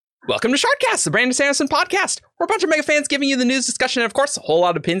Welcome to Shardcast, the Brandon Sanderson podcast. We're a bunch of mega fans giving you the news, discussion, and of course, a whole lot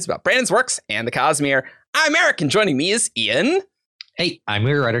of opinions about Brandon's works and the Cosmere. I'm Eric, and joining me is Ian. Hey, I'm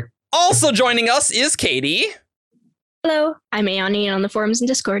Weird Writer. Also joining us is Katie. Hello, I'm Aeonian on the forums and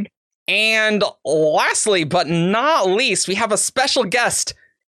Discord. And lastly, but not least, we have a special guest,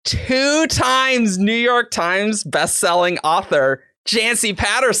 2 times New York Times bestselling author, Janci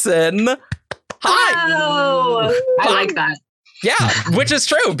Patterson. Hi. Oh, I like that. Yeah, which is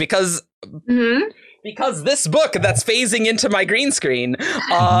true because this book that's phasing into my green screen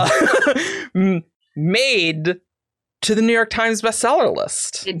made to the New York Times bestseller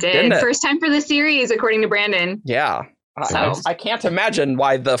list. It did. First time for the series, according to Brandon. Yeah. So. I can't imagine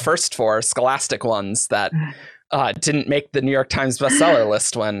why the first 4 Scholastic ones that didn't make the New York Times bestseller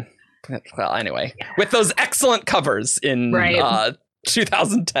list when, well, anyway, with those excellent covers in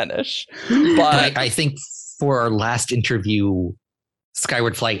 2010-ish. But I think for our last interview,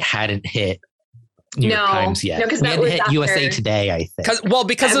 Skyward Flight hadn't hit New York Times yet. No, because we that hadn't was hit after. USA Today, I think.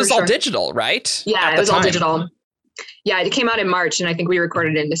 Because it was all digital, right? Yeah, it was all digital. Yeah, it came out in March, and I think we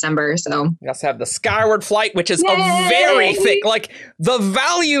recorded it in December, so. We also have the Skyward Flight, which is a very thick, like, the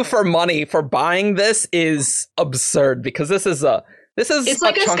value for money for buying this is absurd, because it's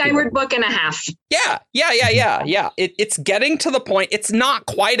like a Skyward book and a half. Yeah. It's getting to the point. It's not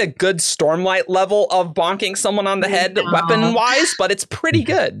quite a good Stormlight level of bonking someone on the head weapon-wise, but it's pretty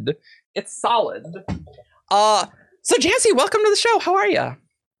good. It's solid. So Janci, welcome to the show. How are you?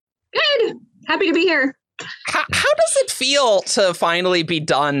 Good. Happy to be here. How does it feel to finally be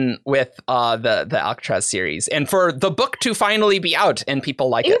done with the Alcatraz series and for the book to finally be out and people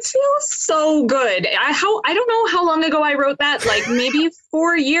like it? It feels so good. I don't know how long ago I wrote that, like maybe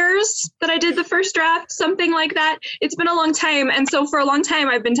 4 years that I did the first draft, something like that. It's been a long time. And so for a long time,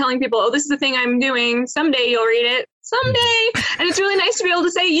 I've been telling people, oh, this is the thing I'm doing. Someday you'll read it. Someday. And it's really nice to be able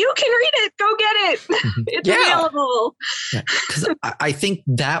to say, you can read it. Go get it. It's available. Because I think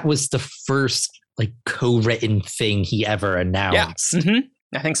that was the first like co-written thing he ever announced. Yeah.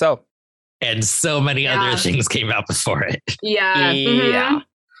 I think so. And so many other things came out before it. Yeah. Yeah.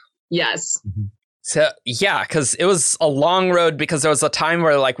 Yes. So, yeah, because it was a long road because there was a time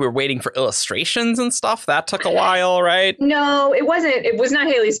where like we were waiting for illustrations and stuff. That took a while, right? No, it wasn't. It was not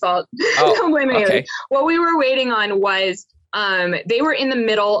Haley's fault. Don't blame Haley. What we were waiting on was they were in the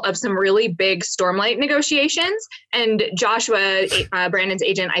middle of some really big Stormlight negotiations, and Joshua, Brandon's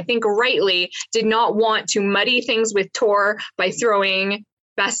agent, I think rightly, did not want to muddy things with Tor by throwing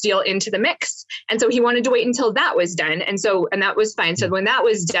Bastille into the mix. And so he wanted to wait until that was done. And that was fine. So when that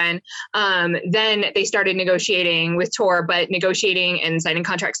was done, then they started negotiating with Tor, but negotiating and signing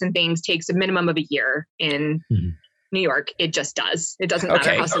contracts and things takes a minimum of a year in New York. It just does. It doesn't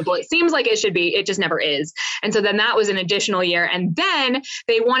matter how simple it seems like it should be. It just never is. And so then that was an additional year. And then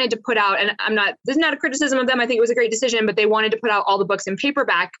they wanted to put out, and this is not a criticism of them. I think it was a great decision, but they wanted to put out all the books in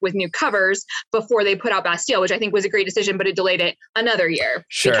paperback with new covers before they put out Bastille, which I think was a great decision, but it delayed it another year.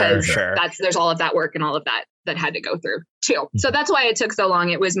 Because there's all of that work and all of that had to go through too. So that's why it took so long.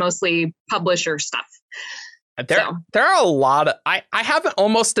 It was mostly publisher stuff. There are a lot of, I have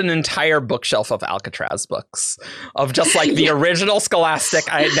almost an entire bookshelf of Alcatraz books of just like the original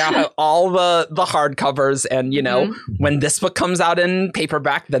Scholastic. I now have all the hardcovers, and when this book comes out in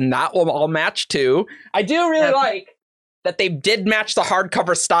paperback, then that will all match too. I do really like that they did match the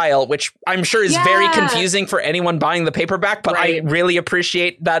hardcover style, which I'm sure is very confusing for anyone buying the paperback, but I really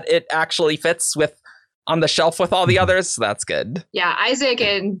appreciate that it actually fits on the shelf with all the others. So that's good. Yeah, Isaac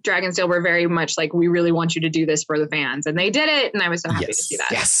and Dragonsteel were very much like, we really want you to do this for the fans, and they did it, and I was so happy to see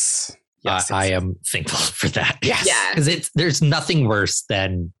that. Yes. I am thankful for that. Yes. Yeah. Because there's nothing worse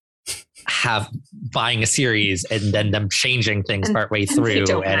than buying a series and then them changing things partway through.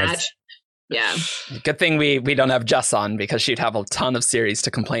 Yeah. Good thing we don't have Jess on, because she'd have a ton of series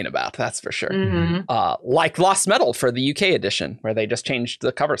to complain about. That's for sure. Like Lost Metal for the UK edition, where they just changed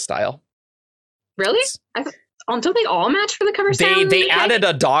the cover style. Really? Don't they all match for the cover style? They added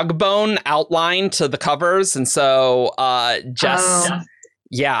a dog bone outline to the covers, and so Jess,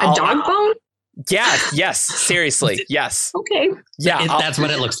 a dog bone? Yeah, yes, seriously, yes. Okay. Yeah, that's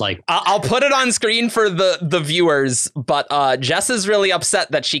what it looks like. I'll put it on screen for the viewers, but Jess is really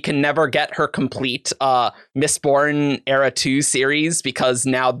upset that she can never get her complete Mistborn Era 2 series, because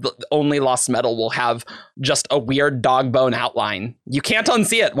now only Lost Metal will have just a weird dog bone outline. You can't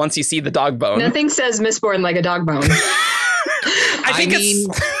unsee it once you see the dog bone. Nothing says Mistborn like a dog bone. I mean,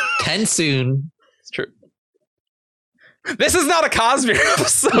 10 soon. It's true. This is not a Cosmere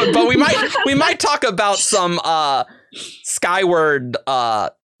episode, but we might talk about some Skyward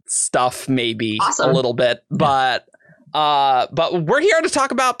stuff maybe a little bit. But But we're here to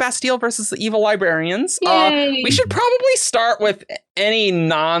talk about Bastille versus the Evil Librarians. We should probably start with any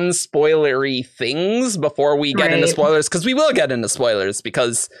non-spoilery things before we get into spoilers, because we will get into spoilers,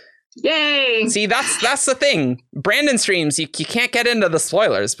 because yay! See, that's the thing. Brandon streams, you can't get into the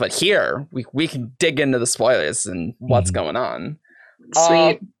spoilers, but here we can dig into the spoilers and what's going on.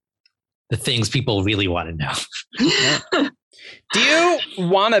 Sweet. The things people really want to know. Do you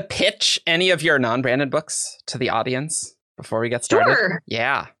want to pitch any of your non-branded books to the audience before we get started? Sure.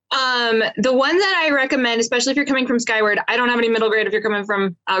 Yeah. The one that I recommend, especially if you're coming from Skyward, I don't have any middle grade if you're coming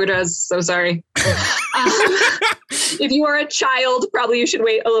from Alcatraz, so sorry. If you are a child, probably you should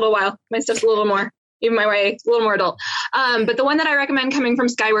wait a little while. My stuff's a little more, even my way, a little more adult. But the one that I recommend coming from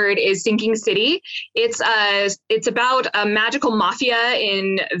Skyward is Sinking City. It's about a magical mafia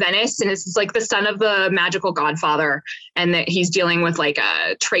in Venice, and it's like the son of the magical godfather, and that he's dealing with like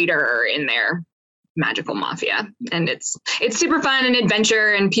a traitor in their magical mafia. And it's super fun and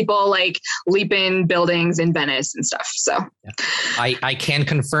adventure, and people like leap in buildings in Venice and stuff. So I can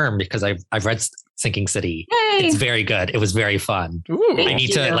confirm, because I've read Sinking City. Yay. It's very good. It was very fun. Ooh. I need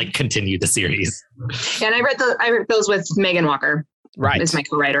to like continue the series. Yeah, and I read those with Megan Walker. Right. Is my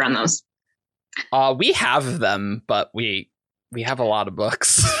co-writer on those. We have them, but we have a lot of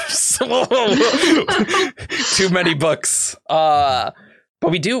books. Too many books. But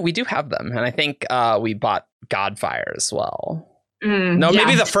we do have them, and I think we bought Godfire as well.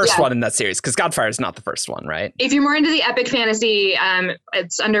 Maybe the first one in that series, because Godfire is not the first one, right? If you're more into the epic fantasy,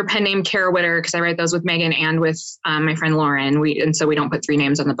 it's under pen name Kara Witter, because I write those with Megan and with my friend Lauren. So we don't put 3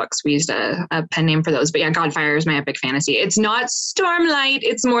 names on the books. We used a pen name for those. But yeah, Godfire is my epic fantasy. It's not Stormlight.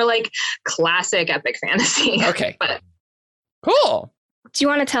 It's more like classic epic fantasy. Okay. Cool. Do you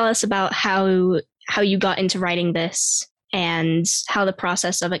want to tell us about how you got into writing this and how the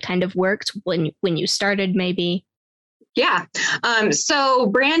process of it kind of worked when you started, maybe? Yeah. So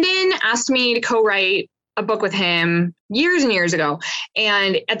Brandon asked me to co-write a book with him years and years ago.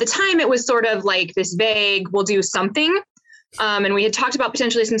 And at the time it was sort of like this vague, we'll do something. And we had talked about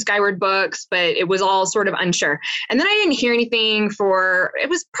potentially some Skyward books, but it was all sort of unsure. And then I didn't hear anything it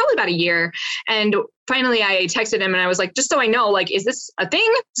was probably about a year. And finally I texted him and I was like, just so I know, like, is this a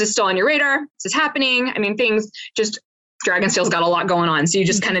thing? Is this still on your radar? Is this happening? I mean, things just, Dragonsteel's got a lot going on, so you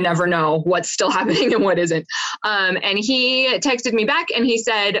just kind of never know what's still happening and what isn't. And he texted me back and he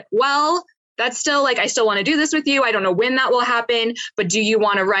said, well, that's still like, I still want to do this with you. I don't know when that will happen, but do you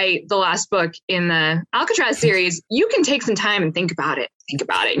want to write the last book in the Alcatraz series? You can take some time and think about it.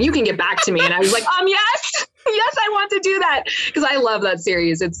 And you can get back to me. And I was like, yes, I want to do that, because I love that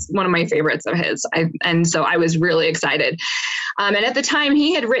series. It's one of my favorites of his. And so I was really excited. And at the time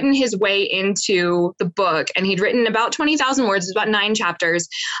he had written his way into the book, and he'd written about 20,000 words. It's about 9 chapters.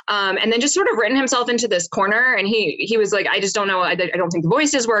 And then just sort of written himself into this corner. And he was like, I just don't know. I don't think the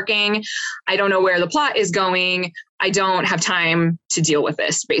voice is working. I don't know where the plot is going. I don't have time to deal with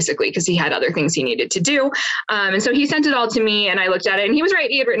this, basically, because he had other things he needed to do. And so he sent it all to me and I looked at it, and he was right.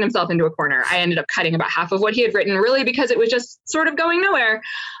 He had written himself into a corner. I ended up cutting about half of what he had written, really, because it was just sort of going nowhere.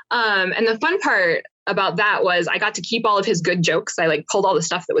 And the fun part about that was I got to keep all of his good jokes. I like pulled all the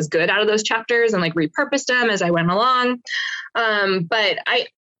stuff that was good out of those chapters and like repurposed them as I went along. But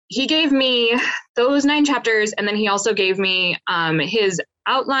he gave me those 9 chapters, and then he also gave me his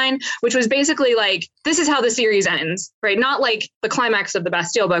outline, which was basically like, this is how the series ends, right? Not like the climax of the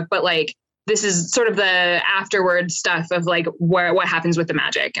Bastille book, but like, this is sort of the afterward stuff of like what happens with the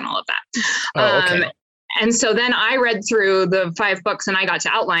magic and all of that. Okay. And so then I read through the 5 books and I got to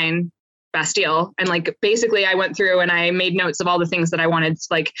outline Bastille. And like, basically I went through and I made notes of all the things that I wanted.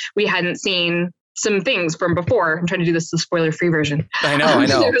 Like, we hadn't seen some things from before. I'm trying to do this the spoiler-free version. I know.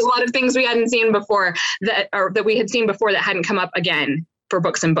 There was a lot of things we hadn't seen before that we had seen before that hadn't come up again for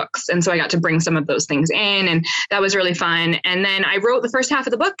books and books. And so I got to bring some of those things in, and that was really fun. And then I wrote the first half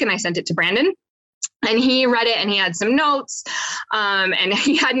of the book and I sent it to Brandon, and he read it and he had some notes, and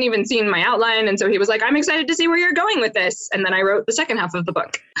he hadn't even seen my outline. And so he was like, I'm excited to see where you're going with this. And then I wrote the second half of the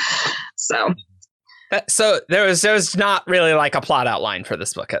book. So there was not really like a plot outline for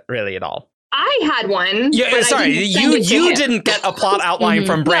this book really at all. I had one. Yeah, sorry, you didn't get a plot outline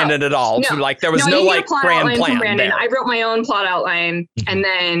from Brandon at all. No. Like there was no like grand plan there. I wrote my own plot outline, and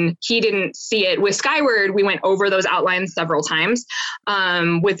then he didn't see it. With Skyward, we went over those outlines several times.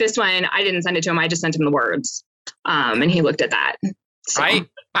 With this one, I didn't send it to him. I just sent him the words, and he looked at that. So.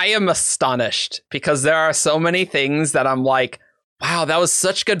 I am astonished, because there are so many things that I'm like, wow, that was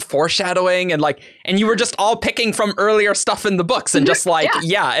such good foreshadowing, and you were just all picking from earlier stuff in the books and just like,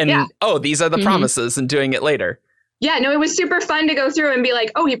 oh, these are the promises and doing it later. Yeah, no, it was super fun to go through and be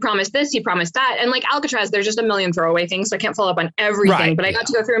like, oh, he promised this, he promised that. And like Alcatraz, there's just a million throwaway things, so I can't follow up on everything. Right. But I got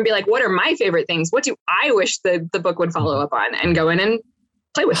to go through and be like, what are my favorite things? What do I wish the book would follow up on? And go in and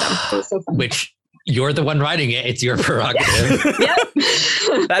play with them. It was so fun. Which you're the one writing it. It's your prerogative. Yep.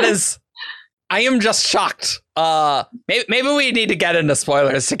 That is, I am just shocked. Maybe we need to get into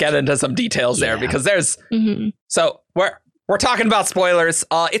spoilers to get into some details there, because there's, so we're talking about spoilers.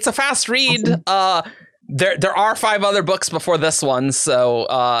 It's a fast read. There are 5 other books before this one, so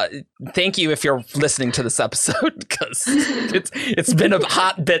thank you if you're listening to this episode, because it's been a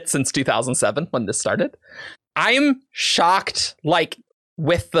hot bit since 2007 when this started. I'm shocked, like,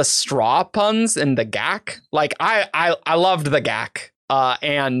 with the straw puns in the GAC. Like, I loved the GAC,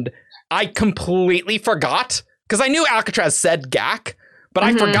 and I completely forgot, because I knew Alcatraz said GAC, but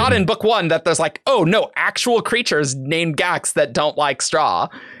I forgot in book 1 that there's like, oh no, actual creatures named GACs that don't like straw.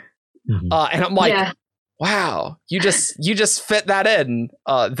 And I'm like, wow, you just fit that in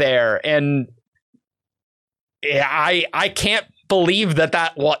there. And yeah, I can't believe that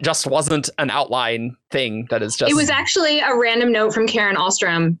just wasn't an outline thing. That is just. It was actually a random note from Karen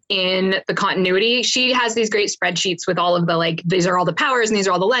Ahlstrom in the continuity. She has these great spreadsheets with all of the, like, these are all the powers and these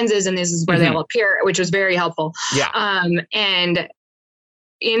are all the lenses and this is where they all appear, which was very helpful. Yeah. And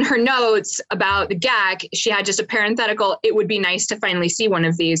in her notes about the GAC, she had just a parenthetical, it would be nice to finally see one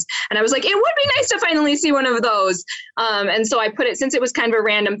of these. And I was like, it would be nice to finally see one of those. And so I put it, since it was kind of a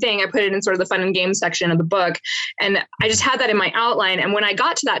random thing, I put it in sort of the fun and games section of the book. And I just had that in my outline. And when I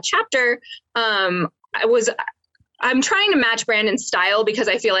got to that chapter, I'm trying to match Brandon's style because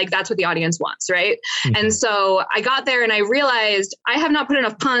I feel like that's what the audience wants, right? And so I got there and I realized I have not put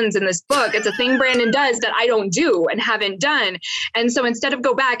enough puns in this book. It's a thing Brandon does that I don't do and haven't done. And so instead of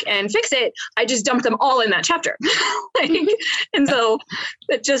go back and fix it, I just dumped them all in that chapter. And so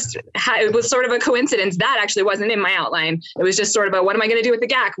it was sort of a coincidence. That actually wasn't in my outline. It was just sort of a, what am I going to do with the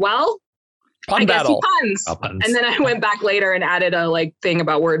GAC? Well, Pun battle. Puns. And then I went back later and added a thing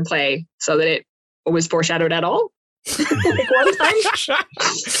about wordplay so that it was foreshadowed at all.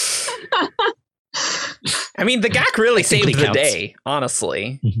 I mean, the GAC really saved the day,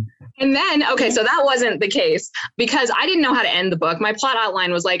 honestly. And then, so that wasn't the case because I didn't know how to end the book. My plot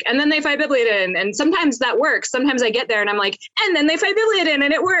outline was like, and then they fight Bibliodin. And sometimes that works. Sometimes I get there and I'm like, and then they fight Bibliodin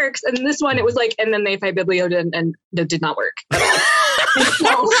and it works. And this one, it was like, and then they fight Bibliodin and it did not work at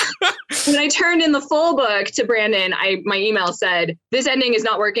all. So when I turned in the full book to Brandon, my email said, this ending is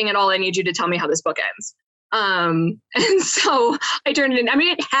not working at all. I need you to tell me how this book ends. And so I turned it in. I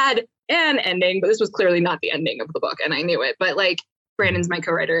mean, it had an ending, but this was clearly not the ending of the book, and I knew it. But like, Brandon's my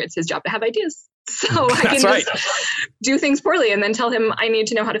co-writer; it's his job to have ideas, so I can just do things poorly and then tell him I need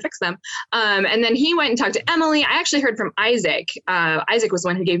to know how to fix them. And then he went and talked to Emily. I actually heard from Isaac. Isaac was the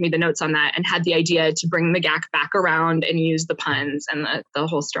one who gave me the notes on that and had the idea to bring the GAC back around and use the puns and the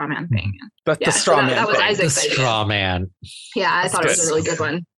whole straw man thing. But the straw man. That was Isaac's idea. Straw man. Yeah, I thought it was a really good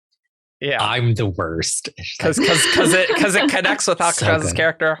one. Yeah, I'm the worst because it connects with Alcatraz's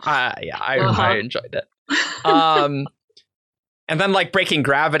character. I enjoyed it. And then like Breaking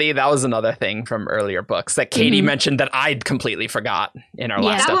Gravity, that was another thing from earlier books that Katie mentioned that I'd completely forgot in our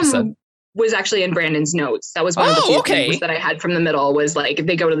last episode. One was actually in Brandon's notes. That was one of the few things that I had from the middle. Was like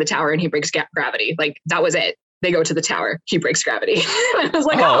they go to the tower and he breaks gravity. Like that was it. They go to the tower, he breaks gravity. I was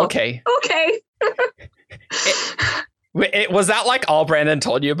like, okay. Was that like all Brandon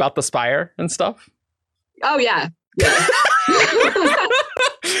told you about the Spire and stuff? Oh yeah.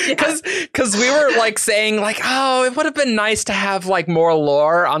 Because we were like saying like, oh, it would have been nice to have like more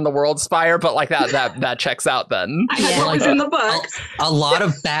lore on the World Spire, but like that checks out then. What was in the book. A lot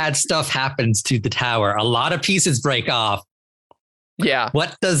of bad stuff happens to the tower. A lot of pieces break off. Yeah.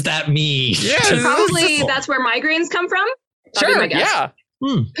 What does that mean? Yeah, probably that's where migraines come from. Sure. Yeah.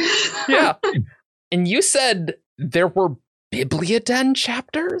 Yeah. And you said there were Bibliodin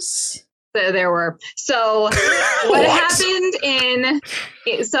chapters? There were. So what happened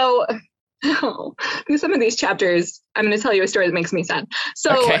through some of these chapters, I'm going to tell you a story that makes me sad.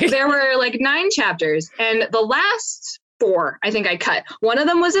 So there were like 9 chapters and the last 4, I think I cut. One of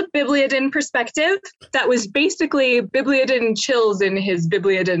them was a Bibliodin perspective that was basically Bibliodin chills in his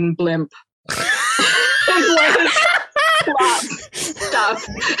Bibliodin blimp. Stuff.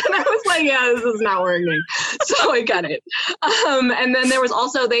 And I was like, yeah, this is not working. So I got it. And then there was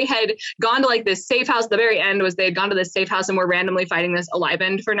also, they had gone to like this safe house. The very end was they had gone to this safe house and were randomly fighting this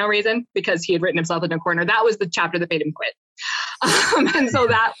Alibend for no reason because he had written himself in a corner. That was the chapter that made him quit. And so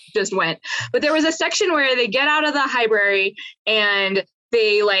that just went. But there was a section where they get out of the library and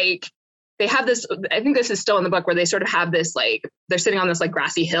they they have this, I think this is still in the book, where they sort of have this, like, they're sitting on this like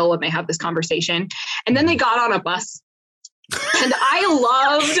grassy hill and they have this conversation, and then they got on a bus. And I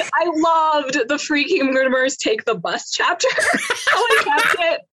loved the Freaking Murderers Take the Bus chapter.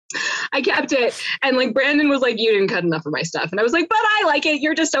 I kept it. And like Brandon was like, you didn't cut enough of my stuff. And I was like, but I like it.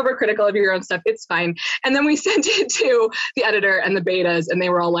 You're just overcritical of your own stuff. It's fine. And then we sent it to the editor and the betas, and they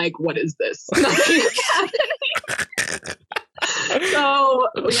were all like, what is this? Nothing is happening. So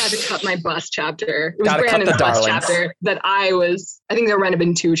we had to cut my bus chapter. It was Brandon's bus chapter that I think there might have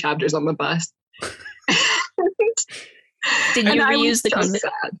been 2 chapters on the bus. Did you reuse the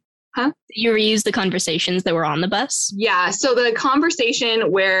conversation? Huh? You reused the conversations that were on the bus? Yeah. So the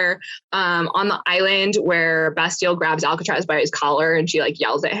conversation where on the island where Bastille grabs Alcatraz by his collar and she like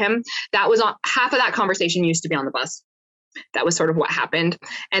yells at him, that was on half of that conversation used to be on the bus. That was sort of what happened.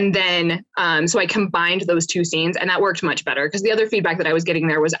 And then, so I combined those 2 scenes, and that worked much better, because the other feedback that I was getting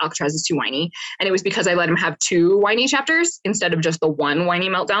there was Alcatraz is too whiny. And it was because I let him have 2 whiny chapters instead of just the 1 whiny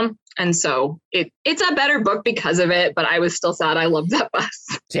meltdown. And so it's a better book because of it, but I was still sad. I loved that bus.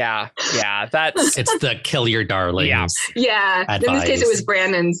 Yeah. That's it's the kill your darlings. Yeah. Advice. In this case, it was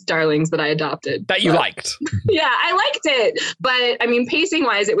Brandon's darlings that I adopted. That you liked. Yeah, I liked it. But I mean, pacing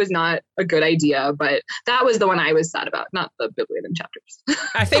wise, it was not a good idea, but that was the one I was sad about, not the Bibliodon chapters.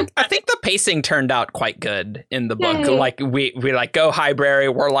 I think the pacing turned out quite good in the book. Yay. Like we like go Highbury,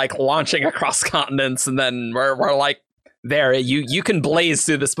 we're like launching across continents, and then we're like there. You can blaze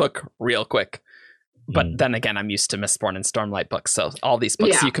through this book real quick. But then again, I'm used to Mistborn and Stormlight books, so all these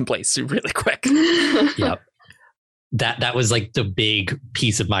books you can blaze through really quick. Yep. That was like the big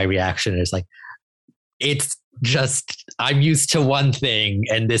piece of my reaction. Is like, it's just, I'm used to one thing,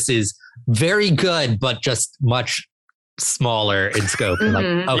 and this is very good, but just much smaller in scope. And like,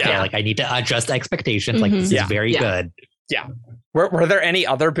 okay, like I need to adjust expectations. Like this is very good. Yeah. Were there any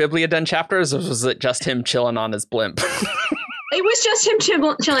other Bibliodon chapters, or was it just him chilling on his blimp? It was just him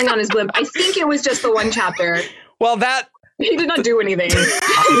chilling on his blimp. I think it was just the 1 chapter. Well, he did not do anything.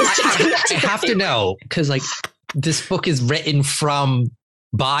 I have to know, because like this book is written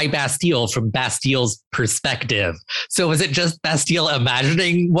by Bastille, from Bastille's perspective. So was it just Bastille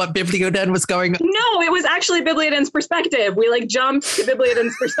imagining what Bibliodon was going on? No, it was actually Bibliodon's perspective. We like jumped to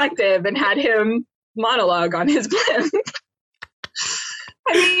Bibliodon's perspective and had him monologue on his blimp.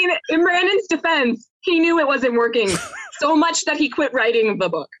 I mean, in Brandon's defense, he knew it wasn't working so much that he quit writing the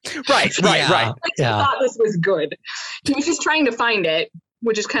book. Right. Like, he thought this was good. He was just trying to find it,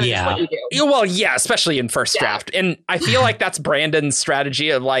 which is kind of just what you do. Well, yeah, especially in first draft. And I feel like that's Brandon's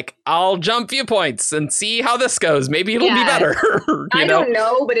strategy of like, I'll jump viewpoints and see how this goes. Maybe it'll be better. I don't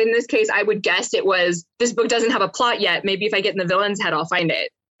know, but in this case, I would guess it was, this book doesn't have a plot yet. Maybe if I get in the villain's head, I'll find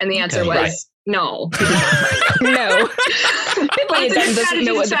it. And the answer was no. No. Bibliodon doesn't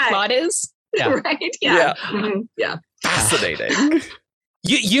know what the plot is. Yeah. Right? Yeah. Yeah. Fascinating.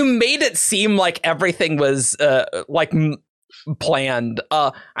 You made it seem like everything was planned.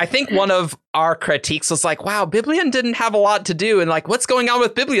 I think one of our critiques was like, wow, Bibliodon didn't have a lot to do, and like, what's going on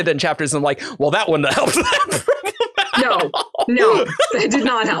with Bibliodon chapters? And I'm like, well, that wouldn't have helped that problem. No, it did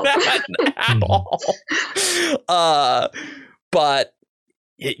not help at all. But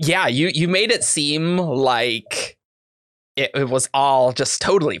yeah, you made it seem like it was all just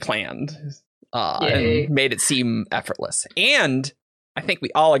totally planned, and made it seem effortless. And I think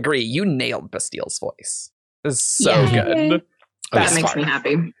we all agree you nailed Bastille's voice. It's so good. That makes me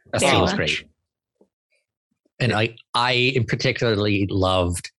happy. Bastille's great. And I particularly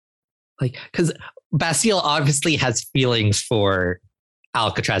loved, like, because Bastille obviously has feelings for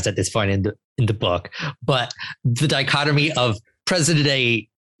Alcatraz at this point in the book, but the dichotomy of present day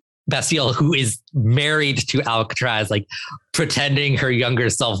Bastille, who is married to Alcatraz, like pretending her younger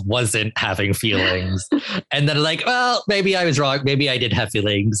self wasn't having feelings, and then like, well, maybe I was wrong, maybe I did have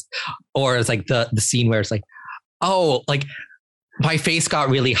feelings. Or it's like the scene where it's like, oh, like my face got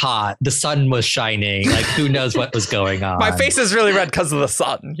really hot, the sun was shining, like who knows what was going on. My face is really red because of the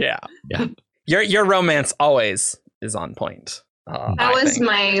sun. Yeah. Your romance always is on point. That was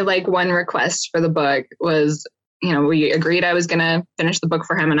my like one request for the book was, you know, we agreed I was going to finish the book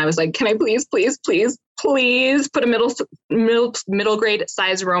for him. And I was like, can I please put a middle grade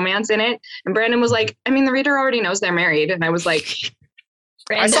size romance in it? And Brandon was like, I mean, the reader already knows they're married. And I was like,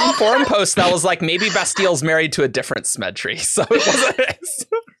 Brandon. I saw a forum post that was like, maybe Bastille's married to a different Smedri. So it wasn't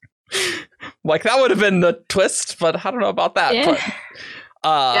like, that would have been the twist, but I don't know about that. Yeah.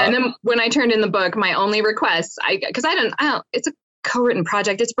 But, and then when I turned in the book, my only request, because I don't, it's a co-written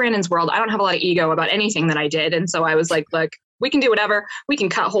project. It's Brandon's world. I don't have a lot of ego about anything that I did. And so I was like, look, we can do whatever. We can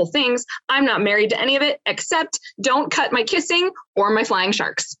cut whole things. I'm not married to any of it, except don't cut my kissing or my flying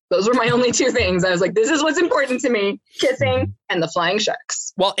sharks. Those were my only two things. I was like, this is what's important to me, kissing and the flying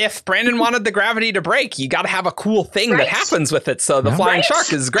sharks. Well, if Brandon wanted the gravity to break, you got to have a cool thing that happens with it. So the flying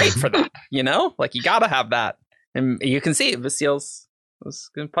shark is great for that, you know? Like, you got to have that. And you can see Bastille was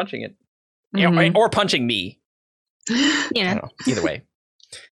punching it. Or punching me. Yeah. Either way.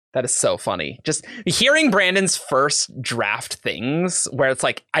 That is so funny. Just hearing Brandon's first draft things where it's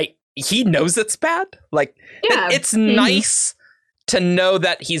like, he knows it's bad. Like, it's nice to know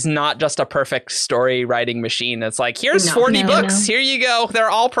that he's not just a perfect story writing machine. It's like, here's 40 books. Here you go. They're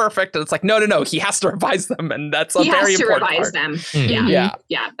all perfect. And it's like, no. He has to revise them. And that's a very important part. He has to revise them.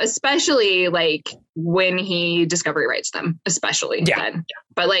 Yeah. Especially like when he discovery writes them, especially then.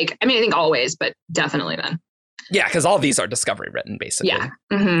 But like, I mean, I think always, but definitely then. Yeah, because all these are discovery written, basically. Yeah.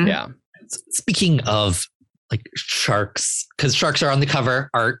 Yeah. Speaking of like sharks, because sharks are on the cover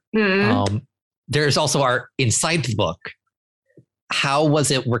art. There's also art inside the book. How was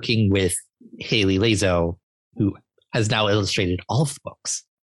it working with Hayley Lazo, who has now illustrated all of the books?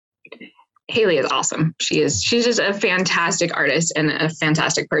 Hayley is awesome. She's just a fantastic artist and a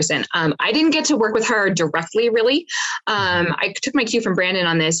fantastic person. I didn't get to work with her directly, really. I took my cue from Brandon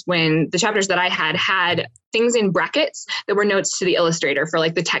on this when the chapters that I had things in brackets that were notes to the illustrator for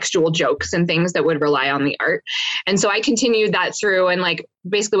like the textual jokes and things that would rely on the art. And so I continued that through, and like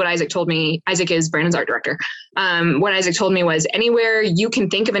basically what Isaac told me, Isaac is Brandon's art director. What Isaac told me was, anywhere you can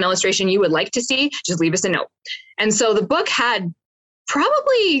think of an illustration you would like to see, just leave us a note. And so the book had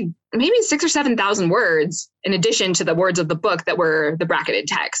probably maybe 6,000 or 7,000 words in addition to the words of the book that were the bracketed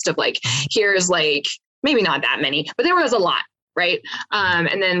text of like, here's like, maybe not that many, but there was a lot. Right.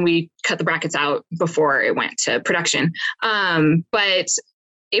 And then we cut the brackets out before it went to production. But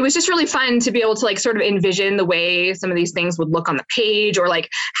it was just really fun to be able to like sort of envision the way some of these things would look on the page, or like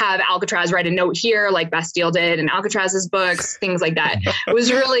have Alcatraz write a note here like Bastille did in Alcatraz's books, things like that. It was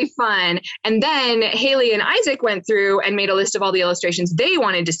really fun. And then Hayley and Isaac went through and made a list of all the illustrations they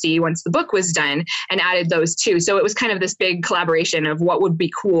wanted to see once the book was done and added those too. So it was kind of this big collaboration of what would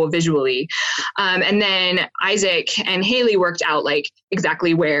be cool visually. And then Isaac and Hayley worked out like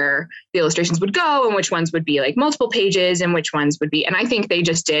exactly where the illustrations would go and which ones would be like multiple pages and which ones would be. And I think they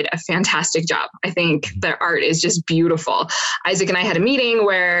just did a fantastic job. I think their art is just beautiful. Isaac and I had a meeting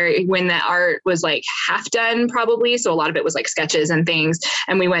where when the art was like half done probably, so a lot of it was like sketches and things,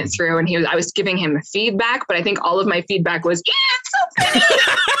 and we went through and I was giving him feedback, but I think all of my feedback was, it's so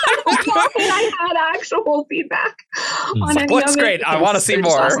pretty. I had actual feedback on it. Looks great. I want to see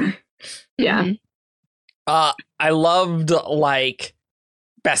more. Awesome. Yeah. I loved like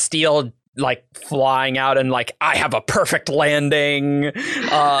Bastille like flying out and like, I have a perfect landing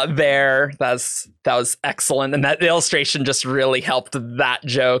there. That was excellent. And that illustration just really helped that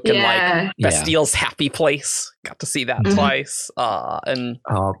joke. And like Bastille's happy place. Got to see that twice. And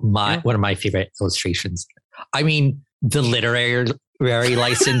one of my favorite illustrations. I mean, the literary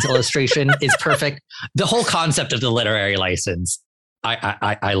license illustration is perfect. The whole concept of the literary license,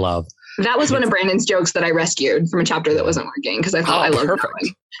 I love. That was one of Brandon's jokes that I rescued from a chapter that wasn't working because I thought I loved that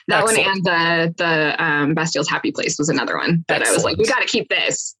one. That Excellent. One and the Bastille's happy place was another one that Excellent. I was like, we got to keep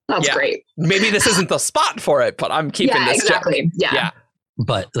this. That's great. Maybe this isn't the spot for it, but I'm keeping this. Exactly. Joke. Yeah.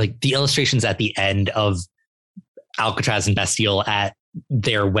 But like the illustrations at the end of Alcatraz and Bastille at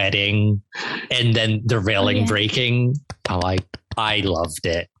their wedding and then the railing breaking. I loved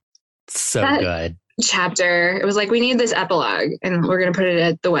it. So good. Chapter, it was like, we need this epilogue and we're gonna put it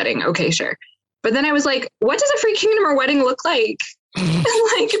at the wedding. Okay, sure. But then I was like, what does a Free Kingdom or wedding look like? Like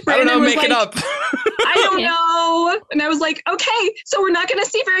I don't know, make it up. I don't know. And I was like, okay, so we're not gonna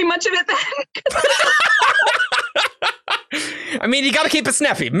see very much of it then. I mean, you gotta keep it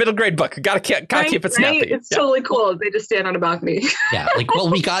snappy. Middle grade book. Gotta keep it snappy. It's totally cool. They just stand on a balcony. Yeah, like,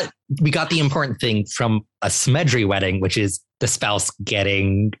 well, we got the important thing from a Smedry wedding, which is the spouse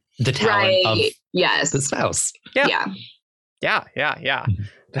getting the talent of the spouse. Yeah.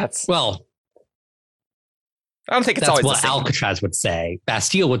 That's I don't think it's always what Alcatraz would say.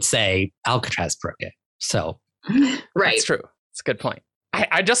 Bastille would say Alcatraz broke it. So That's true. It's a good point.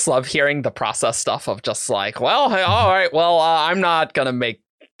 I just love hearing the process stuff of just like, well, hey, all right, well, I'm not gonna make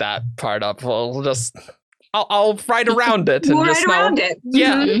that part up. We'll just I'll write around it and just write around it.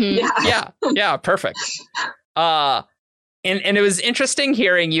 Yeah, perfect. And it was interesting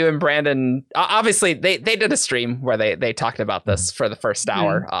hearing you and Brandon. Obviously, they did a stream where they talked about this for the first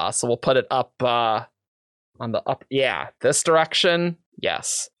hour. So we'll put it up on the up. Yeah, this direction.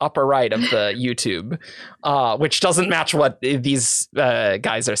 Yes, upper right of the YouTube, which doesn't match what these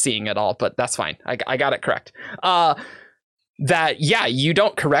guys are seeing at all. But that's fine. I got it correct. that you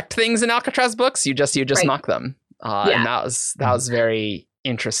don't correct things in Alcatraz books. You just mock them. And that was very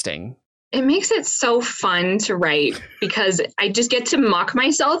interesting. It makes it so fun to write because I just get to mock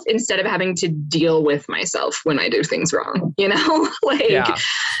myself instead of having to deal with myself when I do things wrong, you know,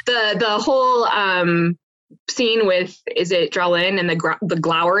 the whole scene with, is it Drellin and the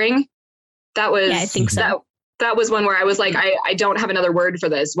glowering? That was, I think so. That was one where I was like, I don't have another word for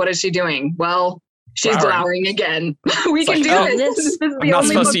this. What is she doing? Well, she's glowering again. We can do this. This is the I'm not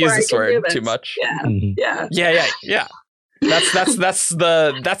only supposed to use book this where I can word do too much. Yeah. That's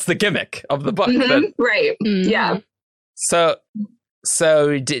the gimmick of the book. Right. Mm-hmm. Yeah. So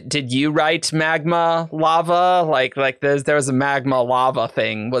did you write magma lava? Like there was a magma lava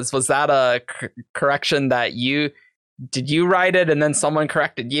thing. Was that a correction that did you write it and then someone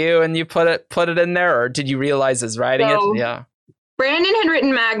corrected you and you put it in there, or did you realize as writing it? Yeah. Brandon had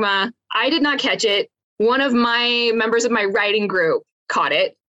written magma. I did not catch it. One of my members of my writing group caught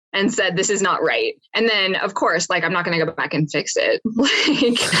it and said, this is not right. And then, of course, like, I'm not going to go back and fix it.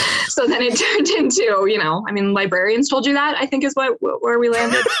 So then it turned into, librarians told you that, I think is where we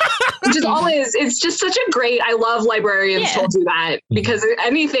landed. Which is always, it's just such a great, I love librarians told you that, because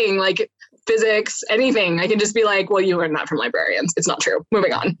anything like physics, anything, I can just be like, well, you learned that from librarians. It's not true.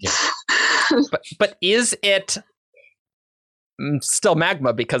 Moving on. Yeah. but is it still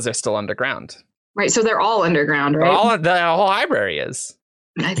magma because they're still underground? Right. So they're all underground, right? The whole library is.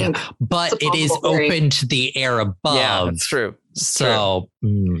 I think, but it is open to the air above. Yeah, that's true.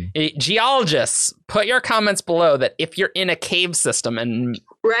 Geologists, put your comments below that if you're in a cave system and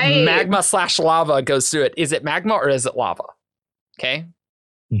magma/lava goes through it, is it magma or is it lava? Okay,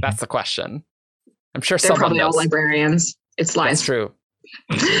 that's the question. I'm sure they're probably all librarians. It's lies. That's true.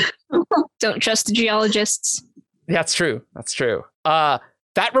 Don't trust the geologists. That's true.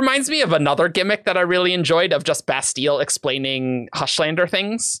 That reminds me of another gimmick that I really enjoyed, of just Bastille explaining Hushlander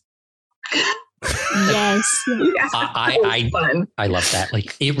things. Yes. I love that.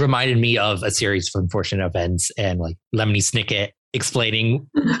 Like, it reminded me of a series of Unfortunate Events and like Lemony Snicket explaining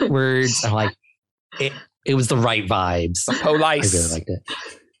words. I'm like, it was the right vibes. Police. I really liked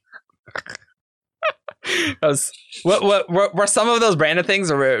it. What were some of those Brandon things,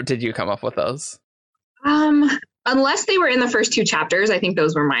 or did you come up with those? Unless they were in the first two chapters, I think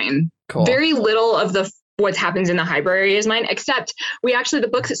those were mine. Cool. Very little of what happens in the Highbury is mine, except the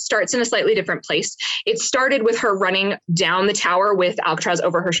book starts in a slightly different place. It started with her running down the tower with Alcatraz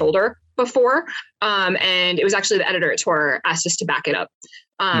over her shoulder before. And it was actually the editor at Tor asked us to back it up.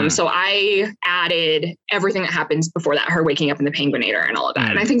 So I added everything that happens before that, her waking up in the Penguinator and all of that.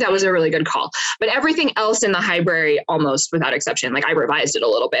 And I think that was a really good call. But everything else in the Highbury, almost without exception, like I revised it a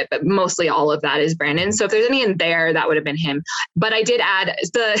little bit, but mostly all of that is Brandon. So if there's any in there, that would have been him. But I did add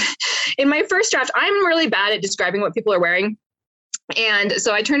in my first draft, I'm really bad at describing what people are wearing. And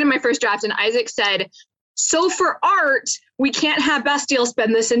so I turned in my first draft and Isaac said, so for art, we can't have Bastille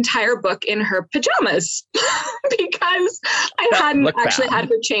spend this entire book in her pajamas because I hadn't actually had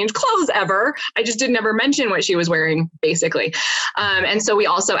her change clothes ever. I just didn't ever mention what she was wearing, basically. And so we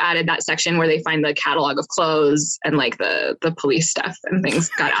also added that section where they find the catalog of clothes and like the police stuff and things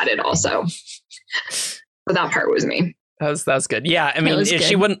got added also. So that part was me. That was good. Yeah, I mean,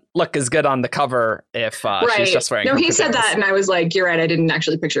 she wouldn't look as good on the cover if she's just wearing. No, he said that, and I was like, "You're right. I didn't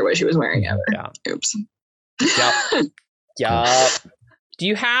actually picture what she was wearing ever." Yeah. Oops. Yep. Do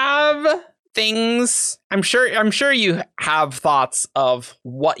you have things? I'm sure you have thoughts of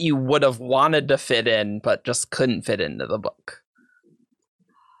what you would have wanted to fit in, but just couldn't fit into the book.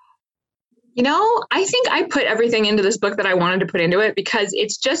 I think I put everything into this book that I wanted to put into it because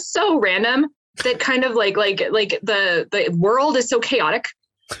it's just so random that kind of like the world is so chaotic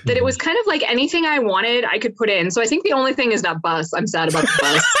that it was kind of like anything I wanted I could put in. So I think the only thing is that bus. I'm sad about the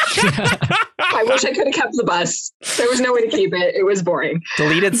bus. I wish I could have kept the bus. There was no way to keep it. It was boring.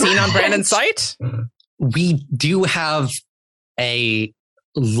 Deleted scene on Brandon's site? We do have a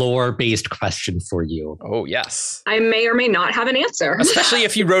lore-based question for you. Oh, yes. I may or may not have an answer. Especially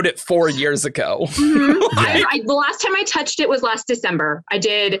if you wrote it 4 years ago. Mm-hmm. The last time I touched it was last December.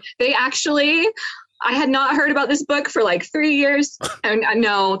 I had not heard about this book for like 3 years. And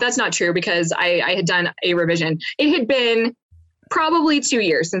no, that's not true because I had done a revision. It had been probably 2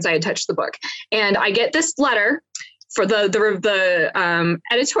 years since I had touched the book. And I get this letter for the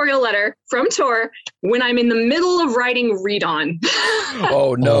editorial letter from Tor when I'm in the middle of writing Read On.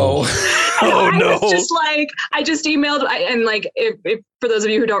 Oh, no. I was just like, I just emailed, and like, if for those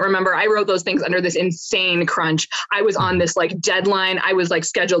of you who don't remember, I wrote those things under this insane crunch. I was on this like deadline. I was like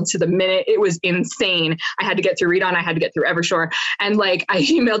scheduled to the minute. It was insane. I had to get through Read On. I had to get through Evershore. And like, I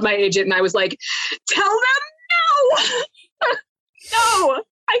emailed my agent and I was like, tell them no. no,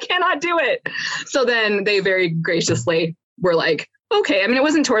 I cannot do it. So then they very graciously were like, okay. I mean, it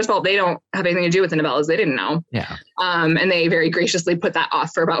wasn't Tor's fault. They don't have anything to do with the novellas. They didn't know. Yeah. And they very graciously put that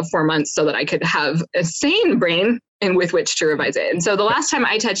off for about 4 months so that I could have a sane brain and with which to revise it. And so the last time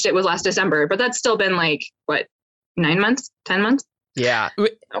I touched it was last December, but that's still been like, what, 9 months, 10 months? Yeah.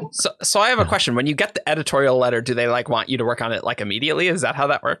 So I have a question. When you get the editorial letter, do they like want you to work on it like immediately? Is that how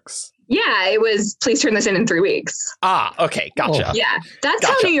that works? Yeah, it was, please turn this in 3 weeks. Ah, okay. Gotcha. Oh. Yeah, that's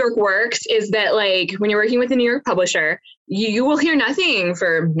how New York works, is that like when you're working with a New York publisher, you will hear nothing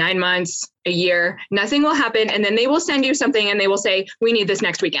for 9 months, a year, nothing will happen. And then they will send you something and they will say, we need this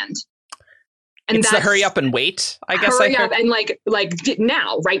next weekend. And it's the hurry up and wait, I guess. Hurry up and like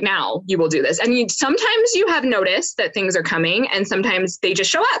now, right now, you will do this. And sometimes you have notice that things are coming and sometimes they just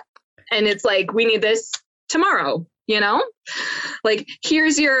show up. And it's like, we need this tomorrow, you know? Like,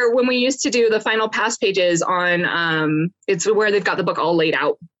 here's when we used to do the final pass pages on, it's where they've got the book all laid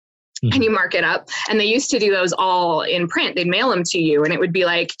out. Mm-hmm. And you mark it up. And they used to do those all in print. They'd mail them to you. And it would be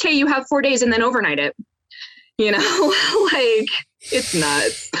like, okay, you have 4 days and then overnight it. You know, like, it's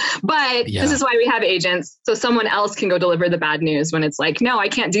nuts. But This is why we have agents. So someone else can go deliver the bad news when it's like, no, I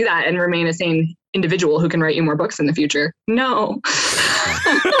can't do that and remain a sane individual who can write you more books in the future. No.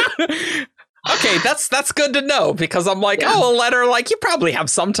 Okay, that's good to know, because I'm like, a letter, like, you probably have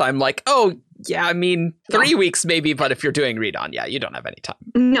some time. Like, oh, yeah, I mean, 3 weeks maybe, but if you're doing read on, you don't have any time.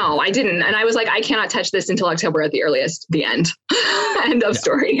 No, I didn't. And I was like, I cannot touch this until October at the earliest, the end. End of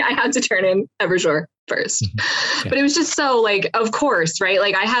story. I had to turn in Evershore first. Yeah. But it was just so like, of course, right?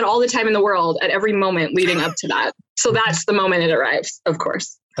 Like I had all the time in the world at every moment leading up to that. So that's the moment it arrives, of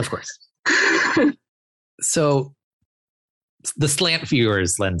course. Of course. So the slant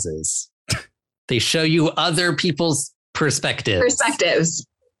viewers lenses, they show you other people's perspectives.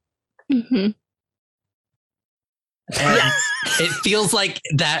 Mm-hmm. And it feels like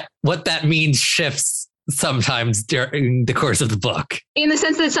that what that means shifts sometimes during the course of the book. In the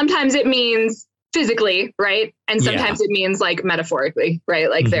sense that sometimes it means physically, right? And sometimes it means like metaphorically, right?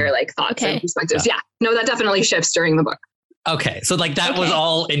 Like their like thoughts and perspectives. Yeah. No, that definitely shifts during the book. Okay, so like that was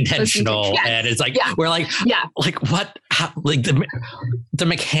all intentional, and it's like we're like, like what? How, like the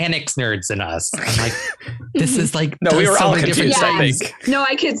mechanics nerds in us. I'm like, this is like no, we were all confused. I think. No,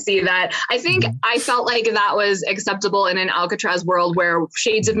 I could see that. I think I felt like that was acceptable in an Alcatraz world where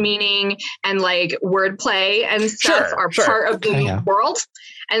shades of meaning and like wordplay and stuff are part of the world.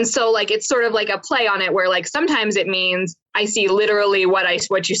 And so like it's sort of like a play on it where like sometimes it means I see literally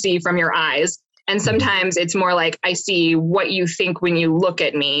what you see from your eyes. And sometimes it's more like I see what you think when you look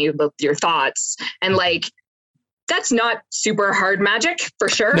at me, your thoughts. And like, that's not super hard magic for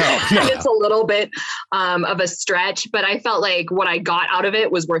sure. No. It's a little bit of a stretch, but I felt like what I got out of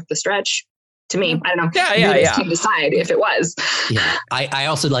it was worth the stretch to me. I don't know. You can decide if it was. Yeah. I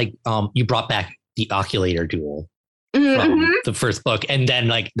also like, you brought back the oculator duel from the first book. And then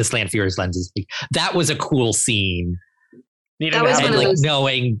like the slant viewers lenses. That was a cool scene. That was one of those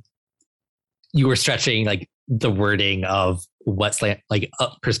knowing you were stretching like the wording of what's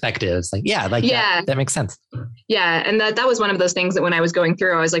perspectives. Like, that makes sense. Yeah. And that was one of those things that when I was going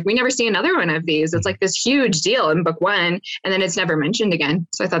through, I was like, we never see another one of these. It's like this huge deal in book one, and then it's never mentioned again.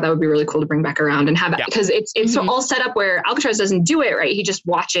 So I thought that would be really cool to bring back around and have it because it's all set up where Alcatraz doesn't do it, right? He just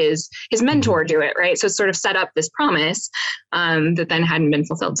watches his mentor do it, right? So it's sort of set up this promise that then hadn't been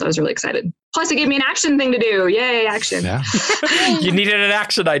fulfilled. So I was really excited. Plus it gave me an action thing to do. Yay, action. Yeah. You needed an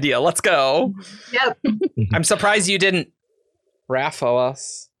action idea. Let's go. Yep. I'm surprised you didn't raffle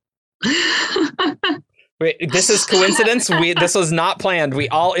us. Wait, this is coincidence? This was not planned. We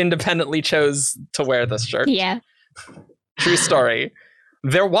all independently chose to wear this shirt. Yeah. True story.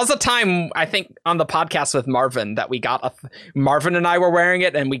 There was a time, I think, on the podcast with Marvin that we got Marvin and I were wearing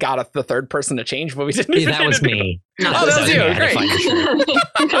it, and we got the third person to change, but we didn't. Yeah, that was me. That was you.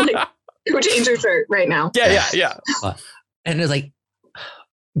 Great. Go change your shirt right now. Yeah. And it's like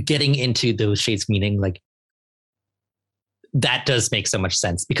getting into those shades, meaning like that does make so much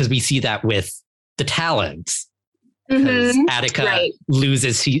sense because we see that with the Talons. Because Attica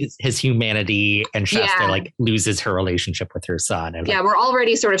loses his humanity and Shasta like loses her relationship with her son. And we're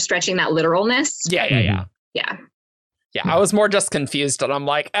already sort of stretching that literalness. Yeah. I was more just confused, and I'm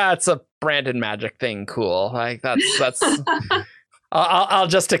like, it's a Brandon magic thing. Cool. Like that's. I'll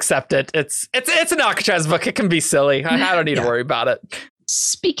just accept it. It's an Alcatraz book. It can be silly. I don't need to worry about it.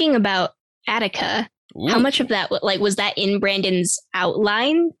 Speaking about Attica, how much of that was that in Brandon's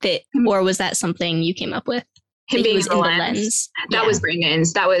outline or was that something you came up with? him being in the lens. That was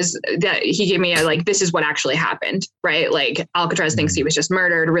Brandon's. That he gave me a, like, this is what actually happened, right? Like Alcatraz thinks he was just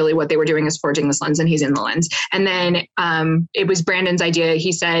murdered. Really what they were doing is forging this lens and he's in the lens. And then it was Brandon's idea.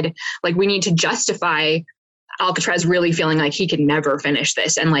 He said, like, we need to justify Alcatraz really feeling like he could never finish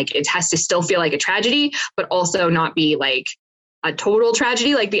this. And like, it has to still feel like a tragedy, but also not be like a total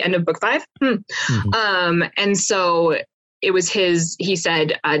tragedy, like the end of book 5. And so it was he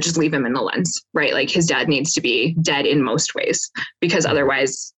said, just leave him in the lens, right? Like his dad needs to be dead in most ways, because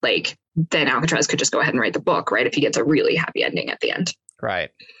otherwise, like, then Alcatraz could just go ahead and write the book, right? If he gets a really happy ending at the end.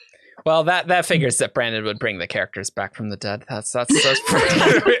 Right. Well, that figures that Brandon would bring the characters back from the dead. That's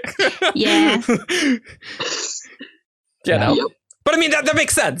yeah. You know. But I mean, that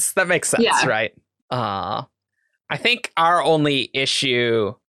makes sense. That makes sense, right? I think our only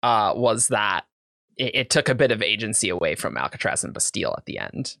issue was that it took a bit of agency away from Alcatraz and Bastille at the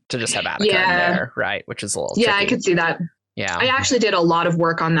end to just have Attica in there, right? Which is a little tricky. I could see that. Yeah. I actually did a lot of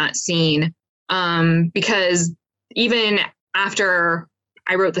work on that scene because even after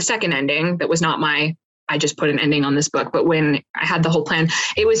I wrote the second ending, that was not I just put an ending on this book, but when I had the whole plan,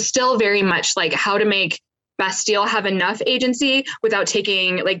 it was still very much like how to make Bastille have enough agency without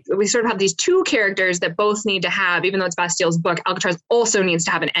taking, like, we sort of have these two characters that both need to have, even though it's Bastille's book, Alcatraz also needs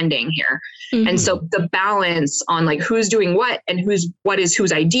to have an ending here. And so the balance on like who's doing what and what is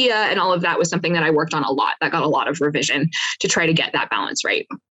whose idea and all of that was something that I worked on a lot. That got a lot of revision to try to get that balance right.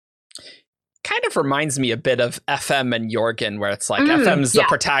 Kind of reminds me a bit of FM and Jorgen, where it's like FM's the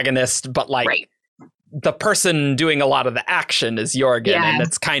protagonist, but like the person doing a lot of the action is Jorgen, and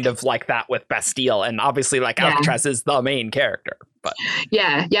it's kind of like that with Bastille, and obviously like Alcatraz is the main character. But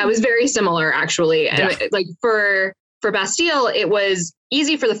it was very similar actually, and like for Bastille, it was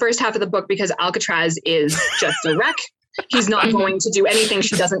easy for the first half of the book because Alcatraz is just a wreck. He's not going to do anything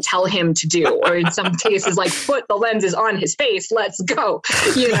she doesn't tell him to do, or in some cases, like, put the lenses on his face, let's go,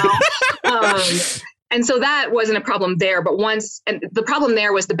 you know. And so that wasn't a problem there. But and the problem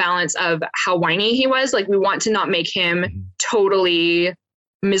there was the balance of how whiny he was. Like, we want to not make him totally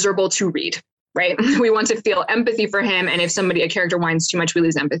miserable to read, right? We want to feel empathy for him. And if a character whines too much, we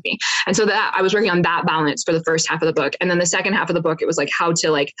lose empathy. And so that I was working on that balance for the first half of the book. And then the second half of the book, it was like how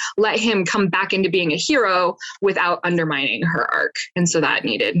to like let him come back into being a hero without undermining her arc. And so that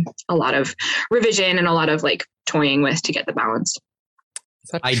needed a lot of revision and a lot of like toying with to get the balance.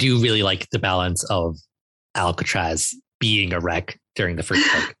 I do really like the balance of Alcatraz being a wreck during the first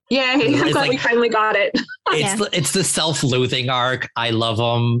book. Yay, I'm glad we finally got it. It's the self-loathing arc. I love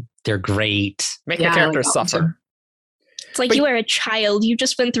them. They're great. Make the characters suffer. It's like, you are a child. You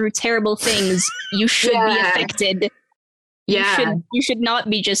just went through terrible things. You should be affected. Yeah. You should not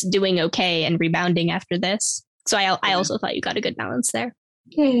be just doing okay and rebounding after this. So I also thought you got a good balance there.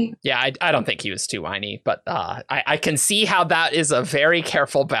 Yeah, I don't think he was too whiny, but I can see how that is a very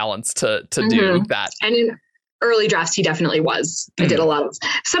careful balance to do that. And in early drafts, he definitely was. I did a lot of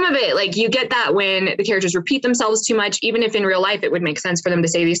some of it. Like, you get that when the characters repeat themselves too much, even if in real life it would make sense for them to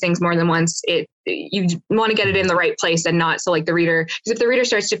say these things more than once. You want to get it in the right place and not so like the reader, because if the reader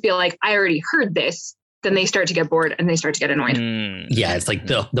starts to feel like I already heard this, then they start to get bored and they start to get annoyed. Yeah, it's like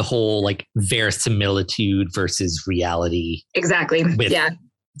the whole like verisimilitude versus reality. Exactly. With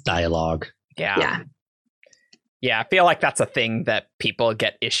dialogue. Yeah, I feel like that's a thing that people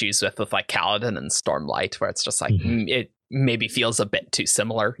get issues with like Kaladin and Stormlight, where it's just like it maybe feels a bit too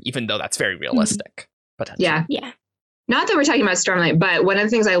similar, even though that's very realistic. Yeah. Not that we're talking about Stormlight, but one of the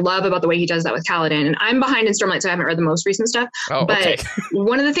things I love about the way he does that with Kaladin, and I'm behind in Stormlight, so I haven't read the most recent stuff. But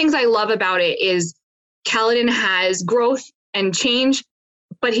one of the things I love about it is Kaladin has growth and change,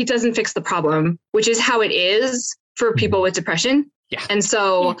 but he doesn't fix the problem, which is how it is for people with depression. Yeah. And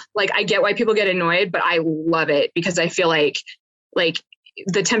so like, I get why people get annoyed, but I love it because I feel like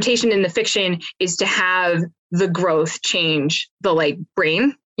the temptation in the fiction is to have the growth change the like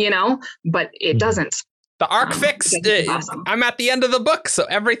brain, you know, but it doesn't. The arc fixed. Awesome. I'm at the end of the book, so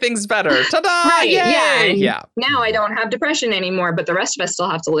everything's better. Ta-da! Right, Yay! Yeah. Now I don't have depression anymore, but the rest of us still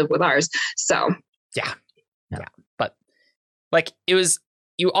have to live with ours. So yeah. But like,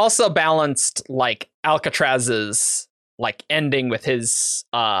 you also balanced like Alcatraz's like ending with his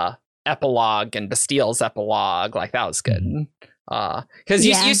epilogue and Bastille's epilogue. Like, that was good. Because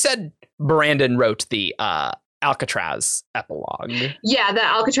you said Brandon wrote the Alcatraz epilogue. Yeah, the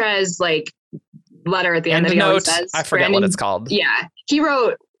Alcatraz like letter at the end that he always says. I forget what it's called. Yeah, he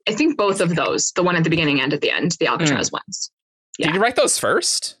wrote, I think, both of those, the one at the beginning and at the end, the Alcatraz ones. Yeah. Did you write those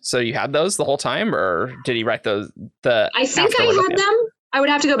first? So you had those the whole time, or did he write those? I think I had them. I would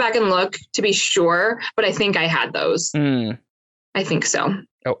have to go back and look to be sure, but I think I had those. I think so.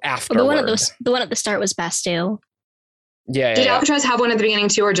 Oh, afterward. Well, the one at the start was Bastille. Yeah. Did Alcatraz have one at the beginning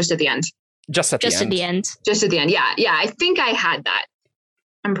too, or just at the end? Just at the end. Just at the end. Yeah. I think I had that.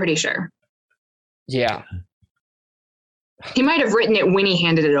 I'm pretty sure. Yeah. He might have written it when he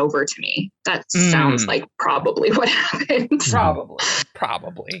handed it over to me. That sounds like probably what happened.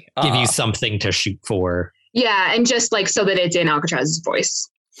 Probably. Give you something to shoot for. Yeah, and just like so that it's in Alcatraz's voice.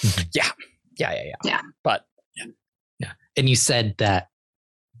 Yeah. But yeah. And you said that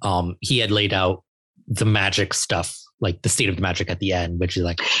he had laid out the magic stuff, like the state of the magic at the end, which is